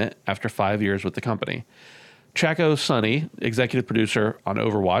Entertainment after 5 years with the company. Chaco Sonny, executive producer on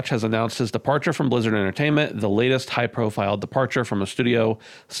Overwatch, has announced his departure from Blizzard Entertainment, the latest high-profile departure from a studio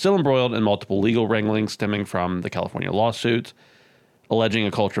still embroiled in multiple legal wranglings stemming from the California lawsuit alleging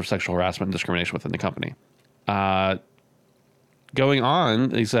a culture of sexual harassment and discrimination within the company. going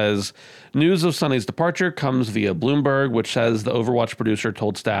on, he says, news of Sonny's departure comes via Bloomberg, which says the Overwatch producer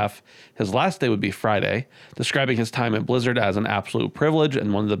told staff his last day would be Friday, describing his time at Blizzard as an absolute privilege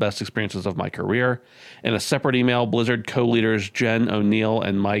and one of the best experiences of my career. In a separate email, Blizzard co-leaders Jen O'Neill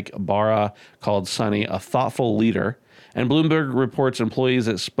and Mike Barra called Sonny a thoughtful leader. And Bloomberg reports employees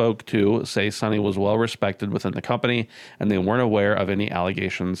it spoke to say Sonny was well respected within the company and they weren't aware of any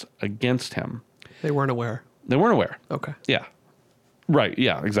allegations against him. They weren't aware. They weren't aware. Okay. Yeah. Right.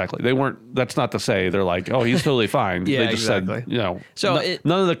 Yeah, exactly. They weren't, that's not to say they're like, oh, he's totally fine. Yeah, they just exactly. said, So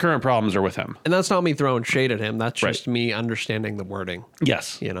none of the current problems are with him. And that's not me throwing shade at him. That's just me understanding the wording.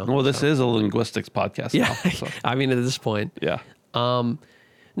 Yes. Well, this is a linguists podcast Yeah. now. So. I mean, at this point. Yeah.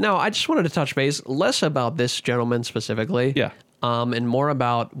 No, I just wanted to touch base less about this gentleman specifically. Yeah. And more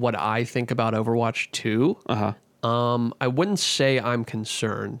about what I think about Overwatch 2. Uh-huh. I wouldn't say I'm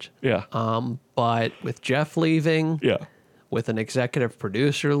concerned. Yeah. But with Jeff leaving, Yeah. with an executive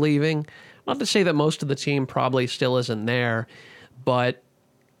producer leaving, not to say that most of the team probably still isn't there, but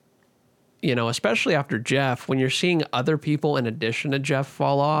especially after Jeff, when you're seeing other people in addition to Jeff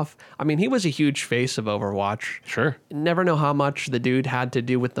fall off, I mean, he was a huge face of Overwatch. Sure. You never know how much the dude had to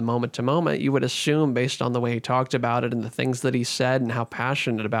do with the moment to moment. You would assume, based on the way he talked about it and the things that he said and how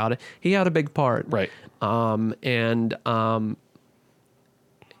passionate about it, he had a big part. Right.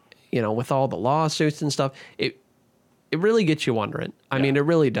 With all the lawsuits and stuff, it really gets you wondering. I mean, it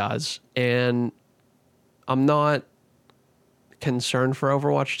really does. And I'm not concerned for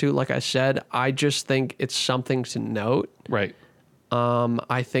Overwatch 2. Like I said, I just think it's something to note. Right.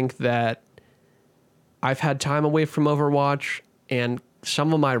 I think that I've had time away from Overwatch, and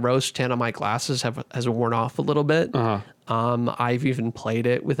some of my rose tint on my glasses has worn off a little bit. Uh-huh. I've even played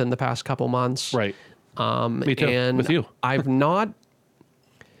it within the past couple months. Right. Me too. And with you.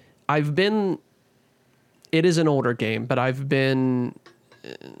 It is an older game, but I've been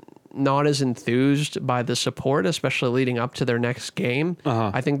not as enthused by the support, especially leading up to their next game.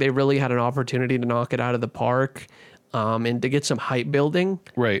 Uh-huh. I think they really had an opportunity to knock it out of the park, and to get some hype building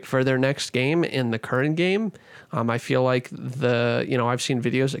for their next game in the current game. I feel like I've seen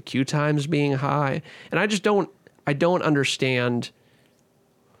videos of queue times being high, and I don't understand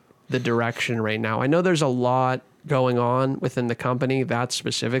the direction right now. I know there's a lot going on within the company, that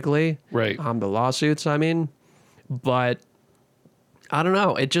specifically. Right. The lawsuits, I mean, but I don't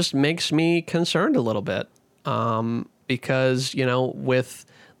know. It just makes me concerned a little bit, because, with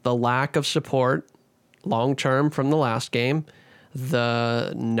the lack of support long-term from the last game,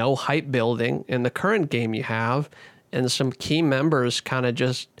 the no hype building in the current game you have, and some key members kind of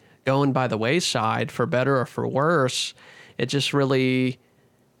just going by the wayside for better or for worse, it just really,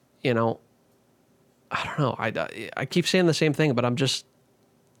 I don't know. I keep saying the same thing, but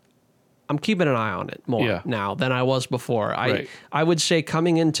I'm keeping an eye on it more now than I was before. I would say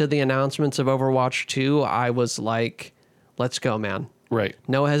coming into the announcements of Overwatch 2, I was like, let's go, man. Right.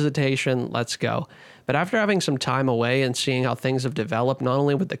 No hesitation. Let's go. But after having some time away and seeing how things have developed, not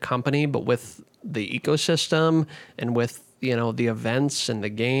only with the company, but with the ecosystem and with, the events and the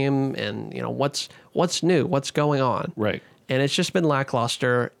game and, what's new, what's going on. Right. And it's just been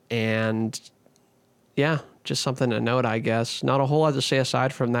lackluster, and just something to note, I guess. Not a whole lot to say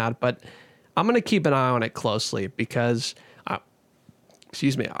aside from that, but I'm going to keep an eye on it closely because, I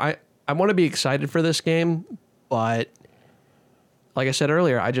want to be excited for this game, but like I said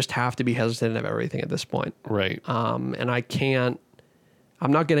earlier, I just have to be hesitant of everything at this point. Right. And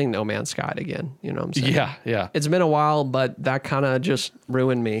I'm not getting No Man's Sky again. You know what I'm saying? Yeah. It's been a while, but that kind of just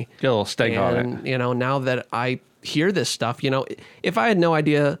ruined me. Get a little stake on it. Now that I hear this stuff, if I had no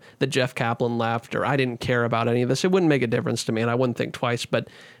idea that Jeff Kaplan left or I didn't care about any of this, it wouldn't make a difference to me and I wouldn't think twice. But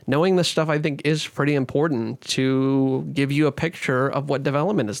knowing this stuff, I think, is pretty important to give you a picture of what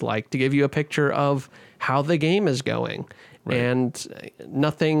development is like, to give you a picture of how the game is going. Right. And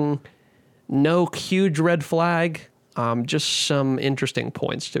no huge red flag, just some interesting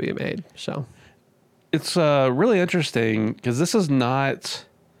points to be made. So it's really interesting because this is not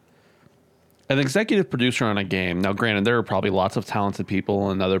an executive producer on a game. Now, granted, there are probably lots of talented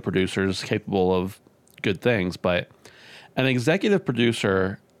people and other producers capable of good things, but an executive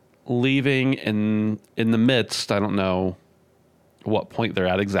producer leaving in the midst, I don't know what point they're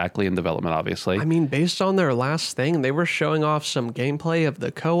at exactly in development, obviously. I mean, based on their last thing, they were showing off some gameplay of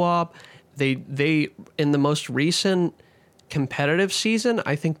the co-op. They in the most recent competitive season,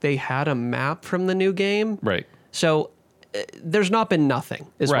 I think they had a map from the new game. Right. So there's not been nothing,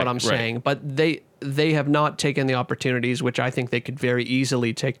 is what I'm saying. But they have not taken the opportunities, which I think they could very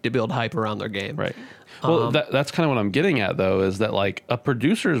easily take to build hype around their game. Right. Well, that's kind of what I'm getting at, though, is that like a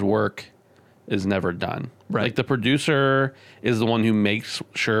producer's work is never done. Right. Like the producer is the one who makes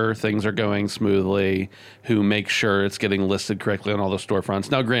sure things are going smoothly, who makes sure it's getting listed correctly on all the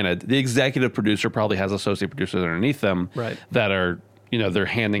storefronts. Now, granted, the executive producer probably has associate producers underneath them Right. that are, they're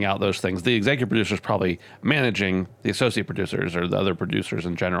handing out those things. The executive producer is probably managing the associate producers or the other producers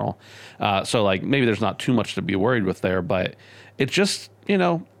in general. So like maybe there's not too much to be worried with there, but it's just,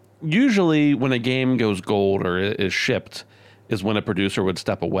 usually when a game goes gold or is shipped is when a producer would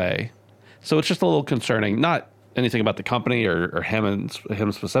step away. So it's just a little concerning, not anything about the company or him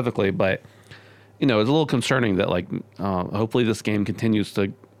specifically, but, it's a little concerning that like, hopefully this game continues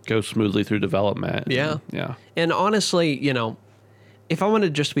to go smoothly through development. Yeah. Yeah. And honestly, if I want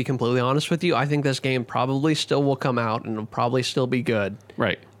to just be completely honest with you, I think this game probably still will come out and it'll probably still be good.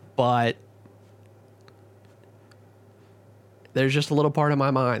 Right. But there's just a little part of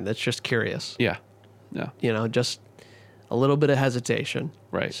my mind that's just curious. Yeah. Yeah. Just a little bit of hesitation.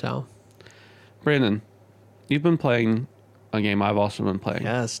 Right. So, Brandon, you've been playing a game I've also been playing.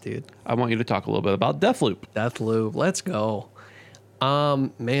 yes, dude. I want you to talk a little bit about Deathloop. Deathloop. Let's go.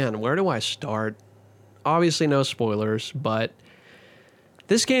 Man, where do I start? Obviously, no spoilers, but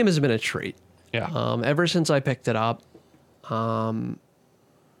this game has been a treat. Yeah. Ever since I picked it up,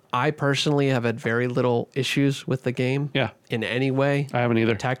 I personally have had very little issues with the game. Yeah. In any way. I haven't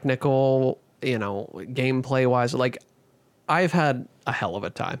either. Technical, gameplay wise. Like, I've had a hell of a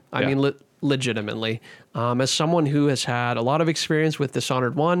time. I Yeah. mean, legitimately. As someone who has had a lot of experience with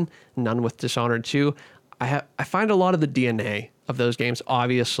Dishonored 1, none with Dishonored 2, I find a lot of the DNA of those games,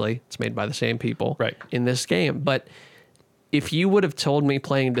 obviously, it's made by the same people Right. in this game. But if you would have told me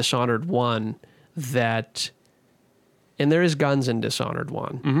playing Dishonored 1 that, and there is guns in Dishonored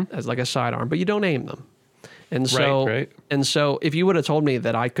 1 as like a sidearm, but you don't aim them. And so, Right. and so if you would have told me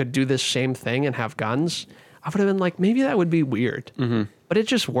that I could do this same thing and have guns, I would have been like, maybe that would be weird, but it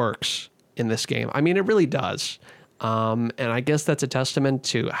just works in this game. I mean, it really does. And I guess that's a testament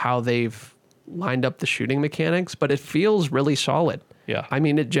to how they've lined up the shooting mechanics, but it feels really solid. Yeah. I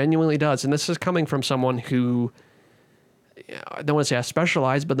mean, it genuinely does. And this is coming from someone who, I don't want to say I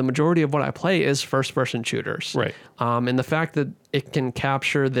specialize, but the majority of what I play is first-person shooters. Right. And the fact that it can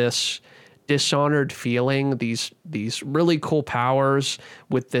capture this Dishonored feeling, these really cool powers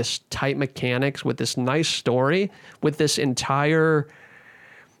with this tight mechanics, with this nice story, with this entire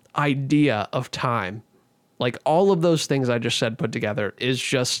idea of time, like all of those things I just said put together is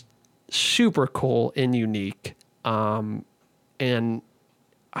just super cool and unique. And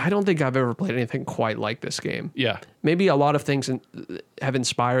I don't think I've ever played anything quite like this game. Yeah. Maybe a lot of things have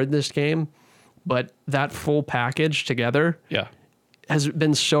inspired this game, but that full package together Yeah. has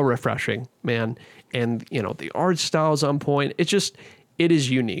been so refreshing, man. And, the art style is on point. It is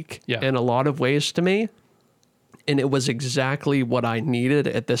unique in a lot of ways to me. And it was exactly what I needed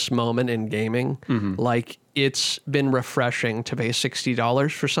at this moment in gaming. Like, it's been refreshing to pay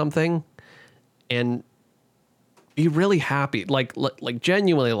 $60 for something and be really happy. Like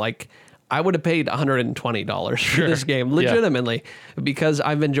genuinely, like, I would have paid $120 for this game, legitimately, because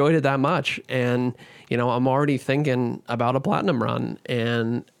I've enjoyed it that much. And, I'm already thinking about a platinum run.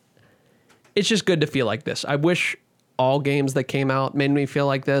 And it's just good to feel like this. I wish all games that came out made me feel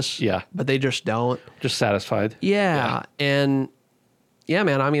like this. Yeah. But they just don't. Just satisfied. Yeah. And yeah,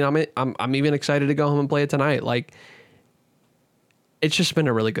 man, I mean, I'm even excited to go home and play it tonight. Like, it's just been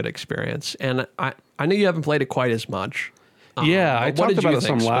a really good experience. And I know you haven't played it quite as much. Yeah, I what talked did about you it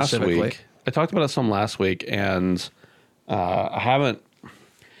some think last specifically? week. I talked about it some last week, and I've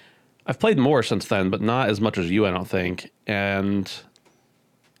played more since then, but not as much as you, I don't think. And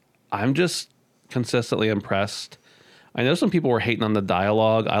I'm just consistently impressed. I know some people were hating on the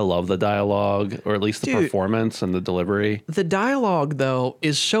dialogue. I love the dialogue, or at least the performance and the delivery. The dialogue, though,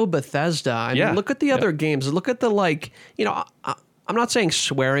 is so Bethesda. I mean, look at the other games. Look at the, like, I'm not saying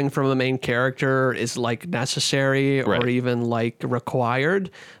swearing from a main character is, like, necessary or even, like, required,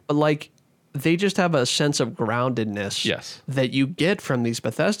 but, like, they just have a sense of groundedness that you get from these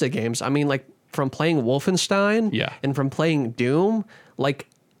Bethesda games. I mean, like, from playing Wolfenstein and from playing Doom, like,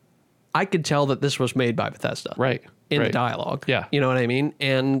 I could tell that this was made by Bethesda. Right. In the dialogue. Yeah. You know what I mean?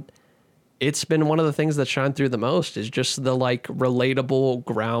 And it's been one of the things that shine through the most is just the, like, relatable,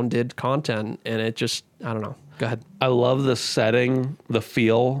 grounded content. And it just, I don't know. Go ahead. I love the setting, the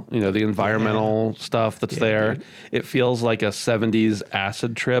feel, the environmental stuff that's there. Dude. It feels like a 70s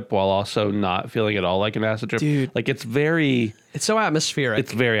acid trip while also not feeling at all like an acid trip. Dude. Like, it's so atmospheric.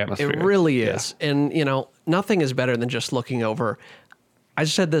 It's very atmospheric. It really is. Yeah. And, nothing is better than just looking over. I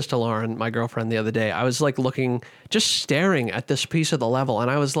said this to Lauren, my girlfriend, the other day. I was like just staring at this piece of the level,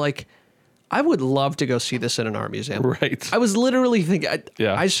 and I was like, I would love to go see this in an art museum. Right. I was literally thinking,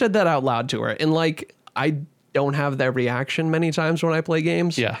 Yeah. I said that out loud to her. And like, I don't have that reaction many times when I play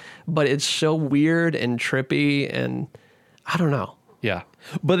games. Yeah. But it's so weird and trippy and I don't know. Yeah.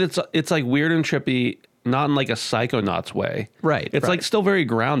 But it's like weird and trippy, not in like a Psychonauts way. Right, It's right. like still very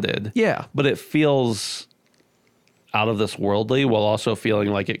grounded. Yeah. But it feels out of this worldly while also feeling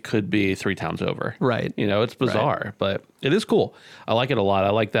like it could be 3 towns over. Right. You know, it's bizarre, but it is cool. I like it a lot. I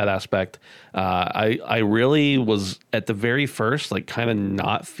like that aspect. I really was at the very first, like kind of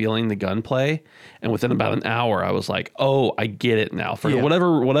not feeling the gunplay. And within about an hour, I was like, oh, I get it now for Yeah.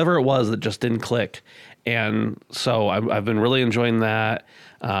 whatever it was that just didn't click. And so I've been really enjoying that.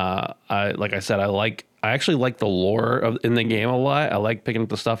 Like I said, I actually like the lore in the game a lot. I like picking up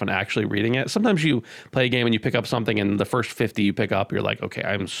the stuff and actually reading it. Sometimes you play a game and you pick up something and the first 50 you pick up, you're like, okay,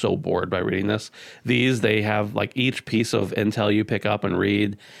 I'm so bored by reading this. They have like each piece of intel you pick up and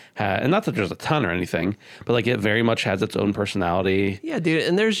read, and not that there's a ton or anything, but like it very much has its own personality. Yeah, dude.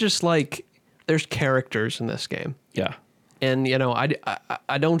 And there's just like, there's characters in this game. Yeah. And, you know,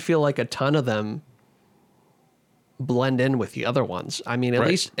 I don't feel like a ton of them blend in with the other ones. I mean,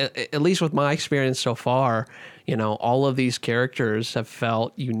 Right. at least with my experience so far, you know, all of these characters have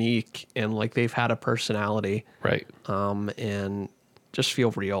felt unique and like they've had a personality, Right. and just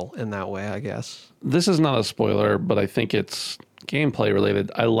feel real in that way, I guess. This is not a spoiler, but I think it's gameplay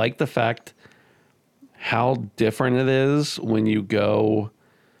related. I like the fact how different it is when you go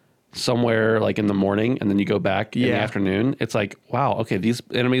somewhere like in the morning and then you go back in the Yeah. afternoon. It's like, wow, okay, these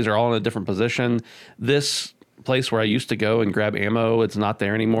enemies are all in a different position. This place where I used to go and grab ammo, it's not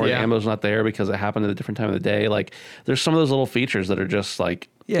there anymore. Yeah. The ammo's not there because it happened at a different time of the day. Like there's some of those little features that are just like,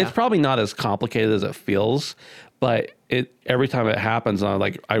 Yeah. it's probably not as complicated as it feels, but every time it happens,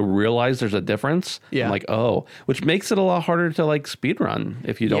 I realize there's a difference. Yeah. I'm like, oh, which makes it a lot harder to like speed run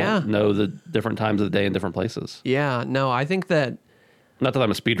if you don't Yeah. know the different times of the day in different places. Yeah, no, I think that, Not that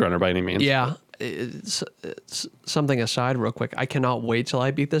I'm a speedrunner by any means. yeah, it's something aside real quick. I cannot wait till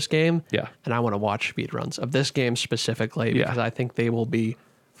I beat this game. Yeah. And I want to watch speedruns of this game specifically Yeah. because I think they will be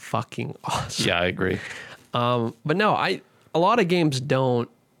fucking awesome. Yeah, I agree. But no, a lot of games don't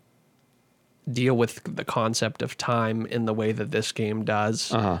deal with the concept of time in the way that this game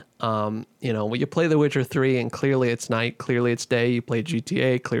does. You know, when you play The Witcher 3 and clearly it's night, clearly it's day. You play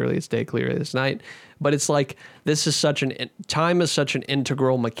GTA, clearly it's day, clearly it's night. But it's like this is time is such an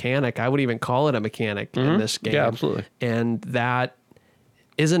integral mechanic. I would even call it a mechanic in this game. Yeah, absolutely. And that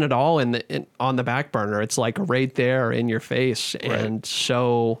isn't at all on the back burner. It's like right there in your face. And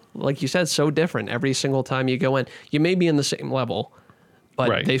so, like you said, so different every single time you go in. You may be in the same level, but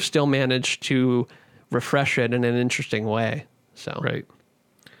Right. they've still managed to refresh it in an interesting way. So Right.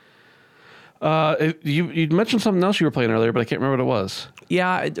 You mentioned something else you were playing earlier, but I can't remember what it was.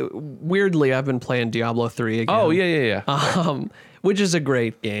 yeah, weirdly, I've been playing Diablo 3 again. Oh, yeah. Which is a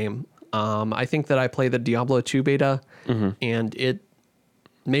great game. I think that I played the Diablo 2 beta, and it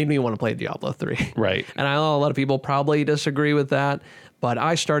made me want to play Diablo 3. Right. And I know a lot of people probably disagree with that, but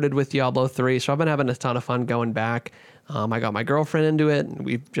I started with Diablo 3, so I've been having a ton of fun going back. I got my girlfriend into it, and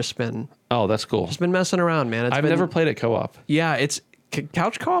we've just been Oh, that's cool. messing around, man. I've never played it co-op. Yeah, it's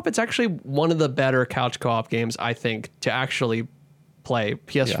couch co-op. It's actually one of the better couch co-op games, I think, to actually play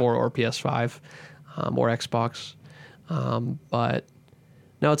PS4 or PS5 or Xbox. But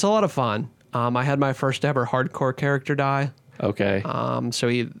no, it's a lot of fun. I had my first ever hardcore character die. Okay. So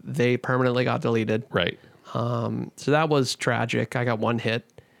they permanently got deleted. Right. So that was tragic. I got one hit.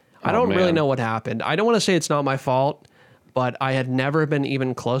 I don't really man. know what happened. I don't want to say it's not my fault, but I had never been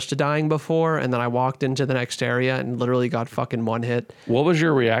even close to dying before. And then I walked into the next area and literally got fucking one hit. What was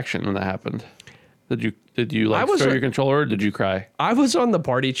your reaction when that happened? Did you like I was throw a- your controller or did you cry? I was on the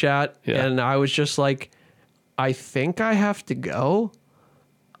party chat Yeah. and I was just like, I think I have to go.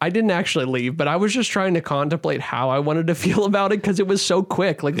 I didn't actually leave, but I was just trying to contemplate how I wanted to feel about it because it was so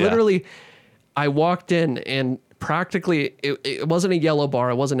quick. Like Yeah. literally, I walked in and practically it wasn't a yellow bar.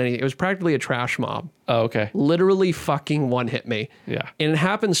 It wasn't any. It was practically a trash mob. Oh, okay. Literally fucking one hit me. Yeah. And it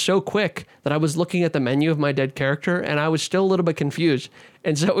happened so quick that I was looking at the menu of my dead character and I was still a little bit confused.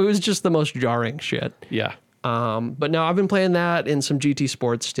 And so it was just the most jarring shit. Yeah. But no, I've been playing that in some GT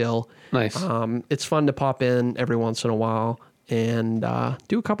Sports still. Nice. It's fun to pop in every once in a while and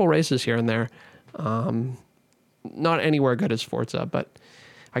do a couple races here and there. Not anywhere good as Forza, but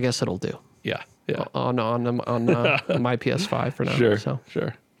I guess it'll do Yeah. Yeah. on my PS5 for now. Sure. So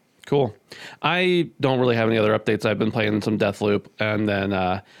Sure. Cool. I don't really have any other updates. I've been playing some Deathloop, and then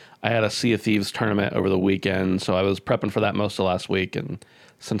I had a Sea of Thieves tournament over the weekend, so I was prepping for that most of last week. And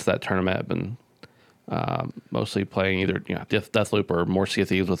since that tournament, I've been mostly playing either Deathloop or more Sea of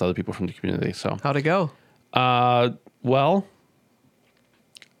Thieves with other people from the community. So How'd it go? Well,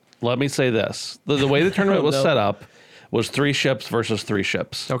 let me say this: the way the tournament was set up was 3 ships versus 3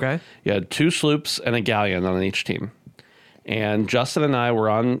 ships. Okay. You had 2 sloops and a galleon on each team. And Justin and I were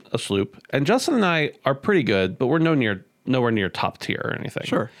on a sloop. And Justin and I are pretty good, but we're nowhere near top tier or anything.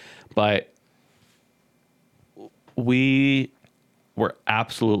 Sure. But we were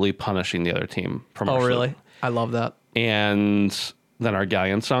absolutely punishing the other team from our Oh, really? sloop. I love that. And then our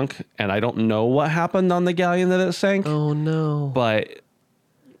galleon sunk. And I don't know what happened on the galleon that it sank. Oh, no. But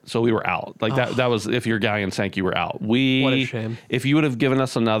so we were out. Like that was, if your galleon sank, you were out. What a shame. If you would have given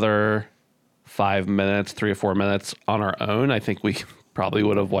us another 5 minutes, 3 or 4 minutes on our own, I think we probably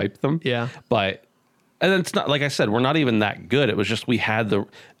would have wiped them. Yeah. But, and it's not, like I said, we're not even that good. It was just, we had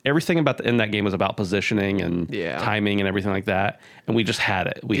everything about in that game was about positioning and timing and everything like that. And we just had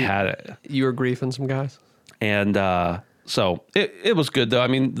it. We had it. You were griefing some guys? And, so it was good though. I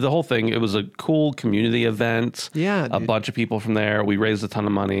mean, the whole thing, it was a cool community event. Yeah, a dude. bunch of people from there. We raised a ton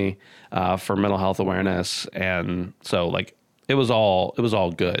of money for mental health awareness, and so like it was all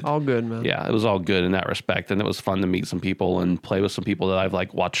good. All good, man. Yeah, it was all good in that respect, and it was fun to meet some people and play with some people that I've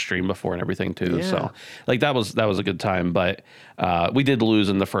like watched stream before and everything too. Yeah. So like that was a good time. But we did lose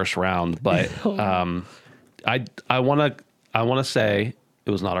in the first round. But I want to say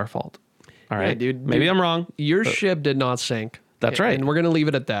it was not our fault. All right, dude. Maybe I'm wrong. Your ship did not sink. That's right. And we're going to leave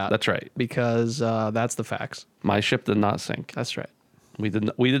it at that. That's right. Because that's the facts. My ship did not sink. That's right.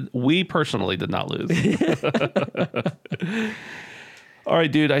 We personally did not lose. All right,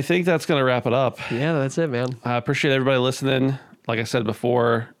 dude. I think that's going to wrap it up. Yeah, that's it, man. I appreciate everybody listening. Like I said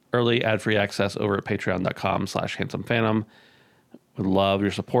before, early ad-free access over at patreon.com/handsomephantom. Would love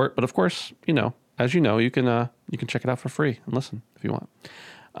your support. But of course, as you know, you can check it out for free and listen if you want.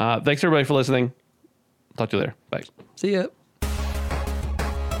 Thanks everybody for listening. Talk to you later. Bye. See ya.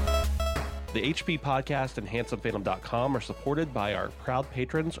 The HP Podcast and HandsomePhantom.com are supported by our proud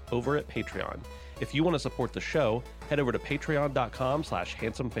patrons over at Patreon. If you want to support the show, head over to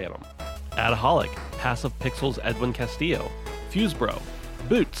patreon.com/handsomephantom. Adaholic, Passive Pixels Edwin Castillo, Fusebro,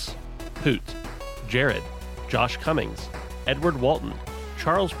 Boots, Poot, Jared, Josh Cummings, Edward Walton,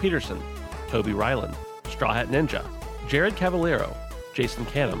 Charles Peterson, Toby Ryland, Straw Hat Ninja, Jared Cavallero, Jason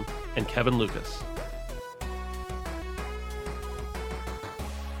Canham, and Kevin Lucas.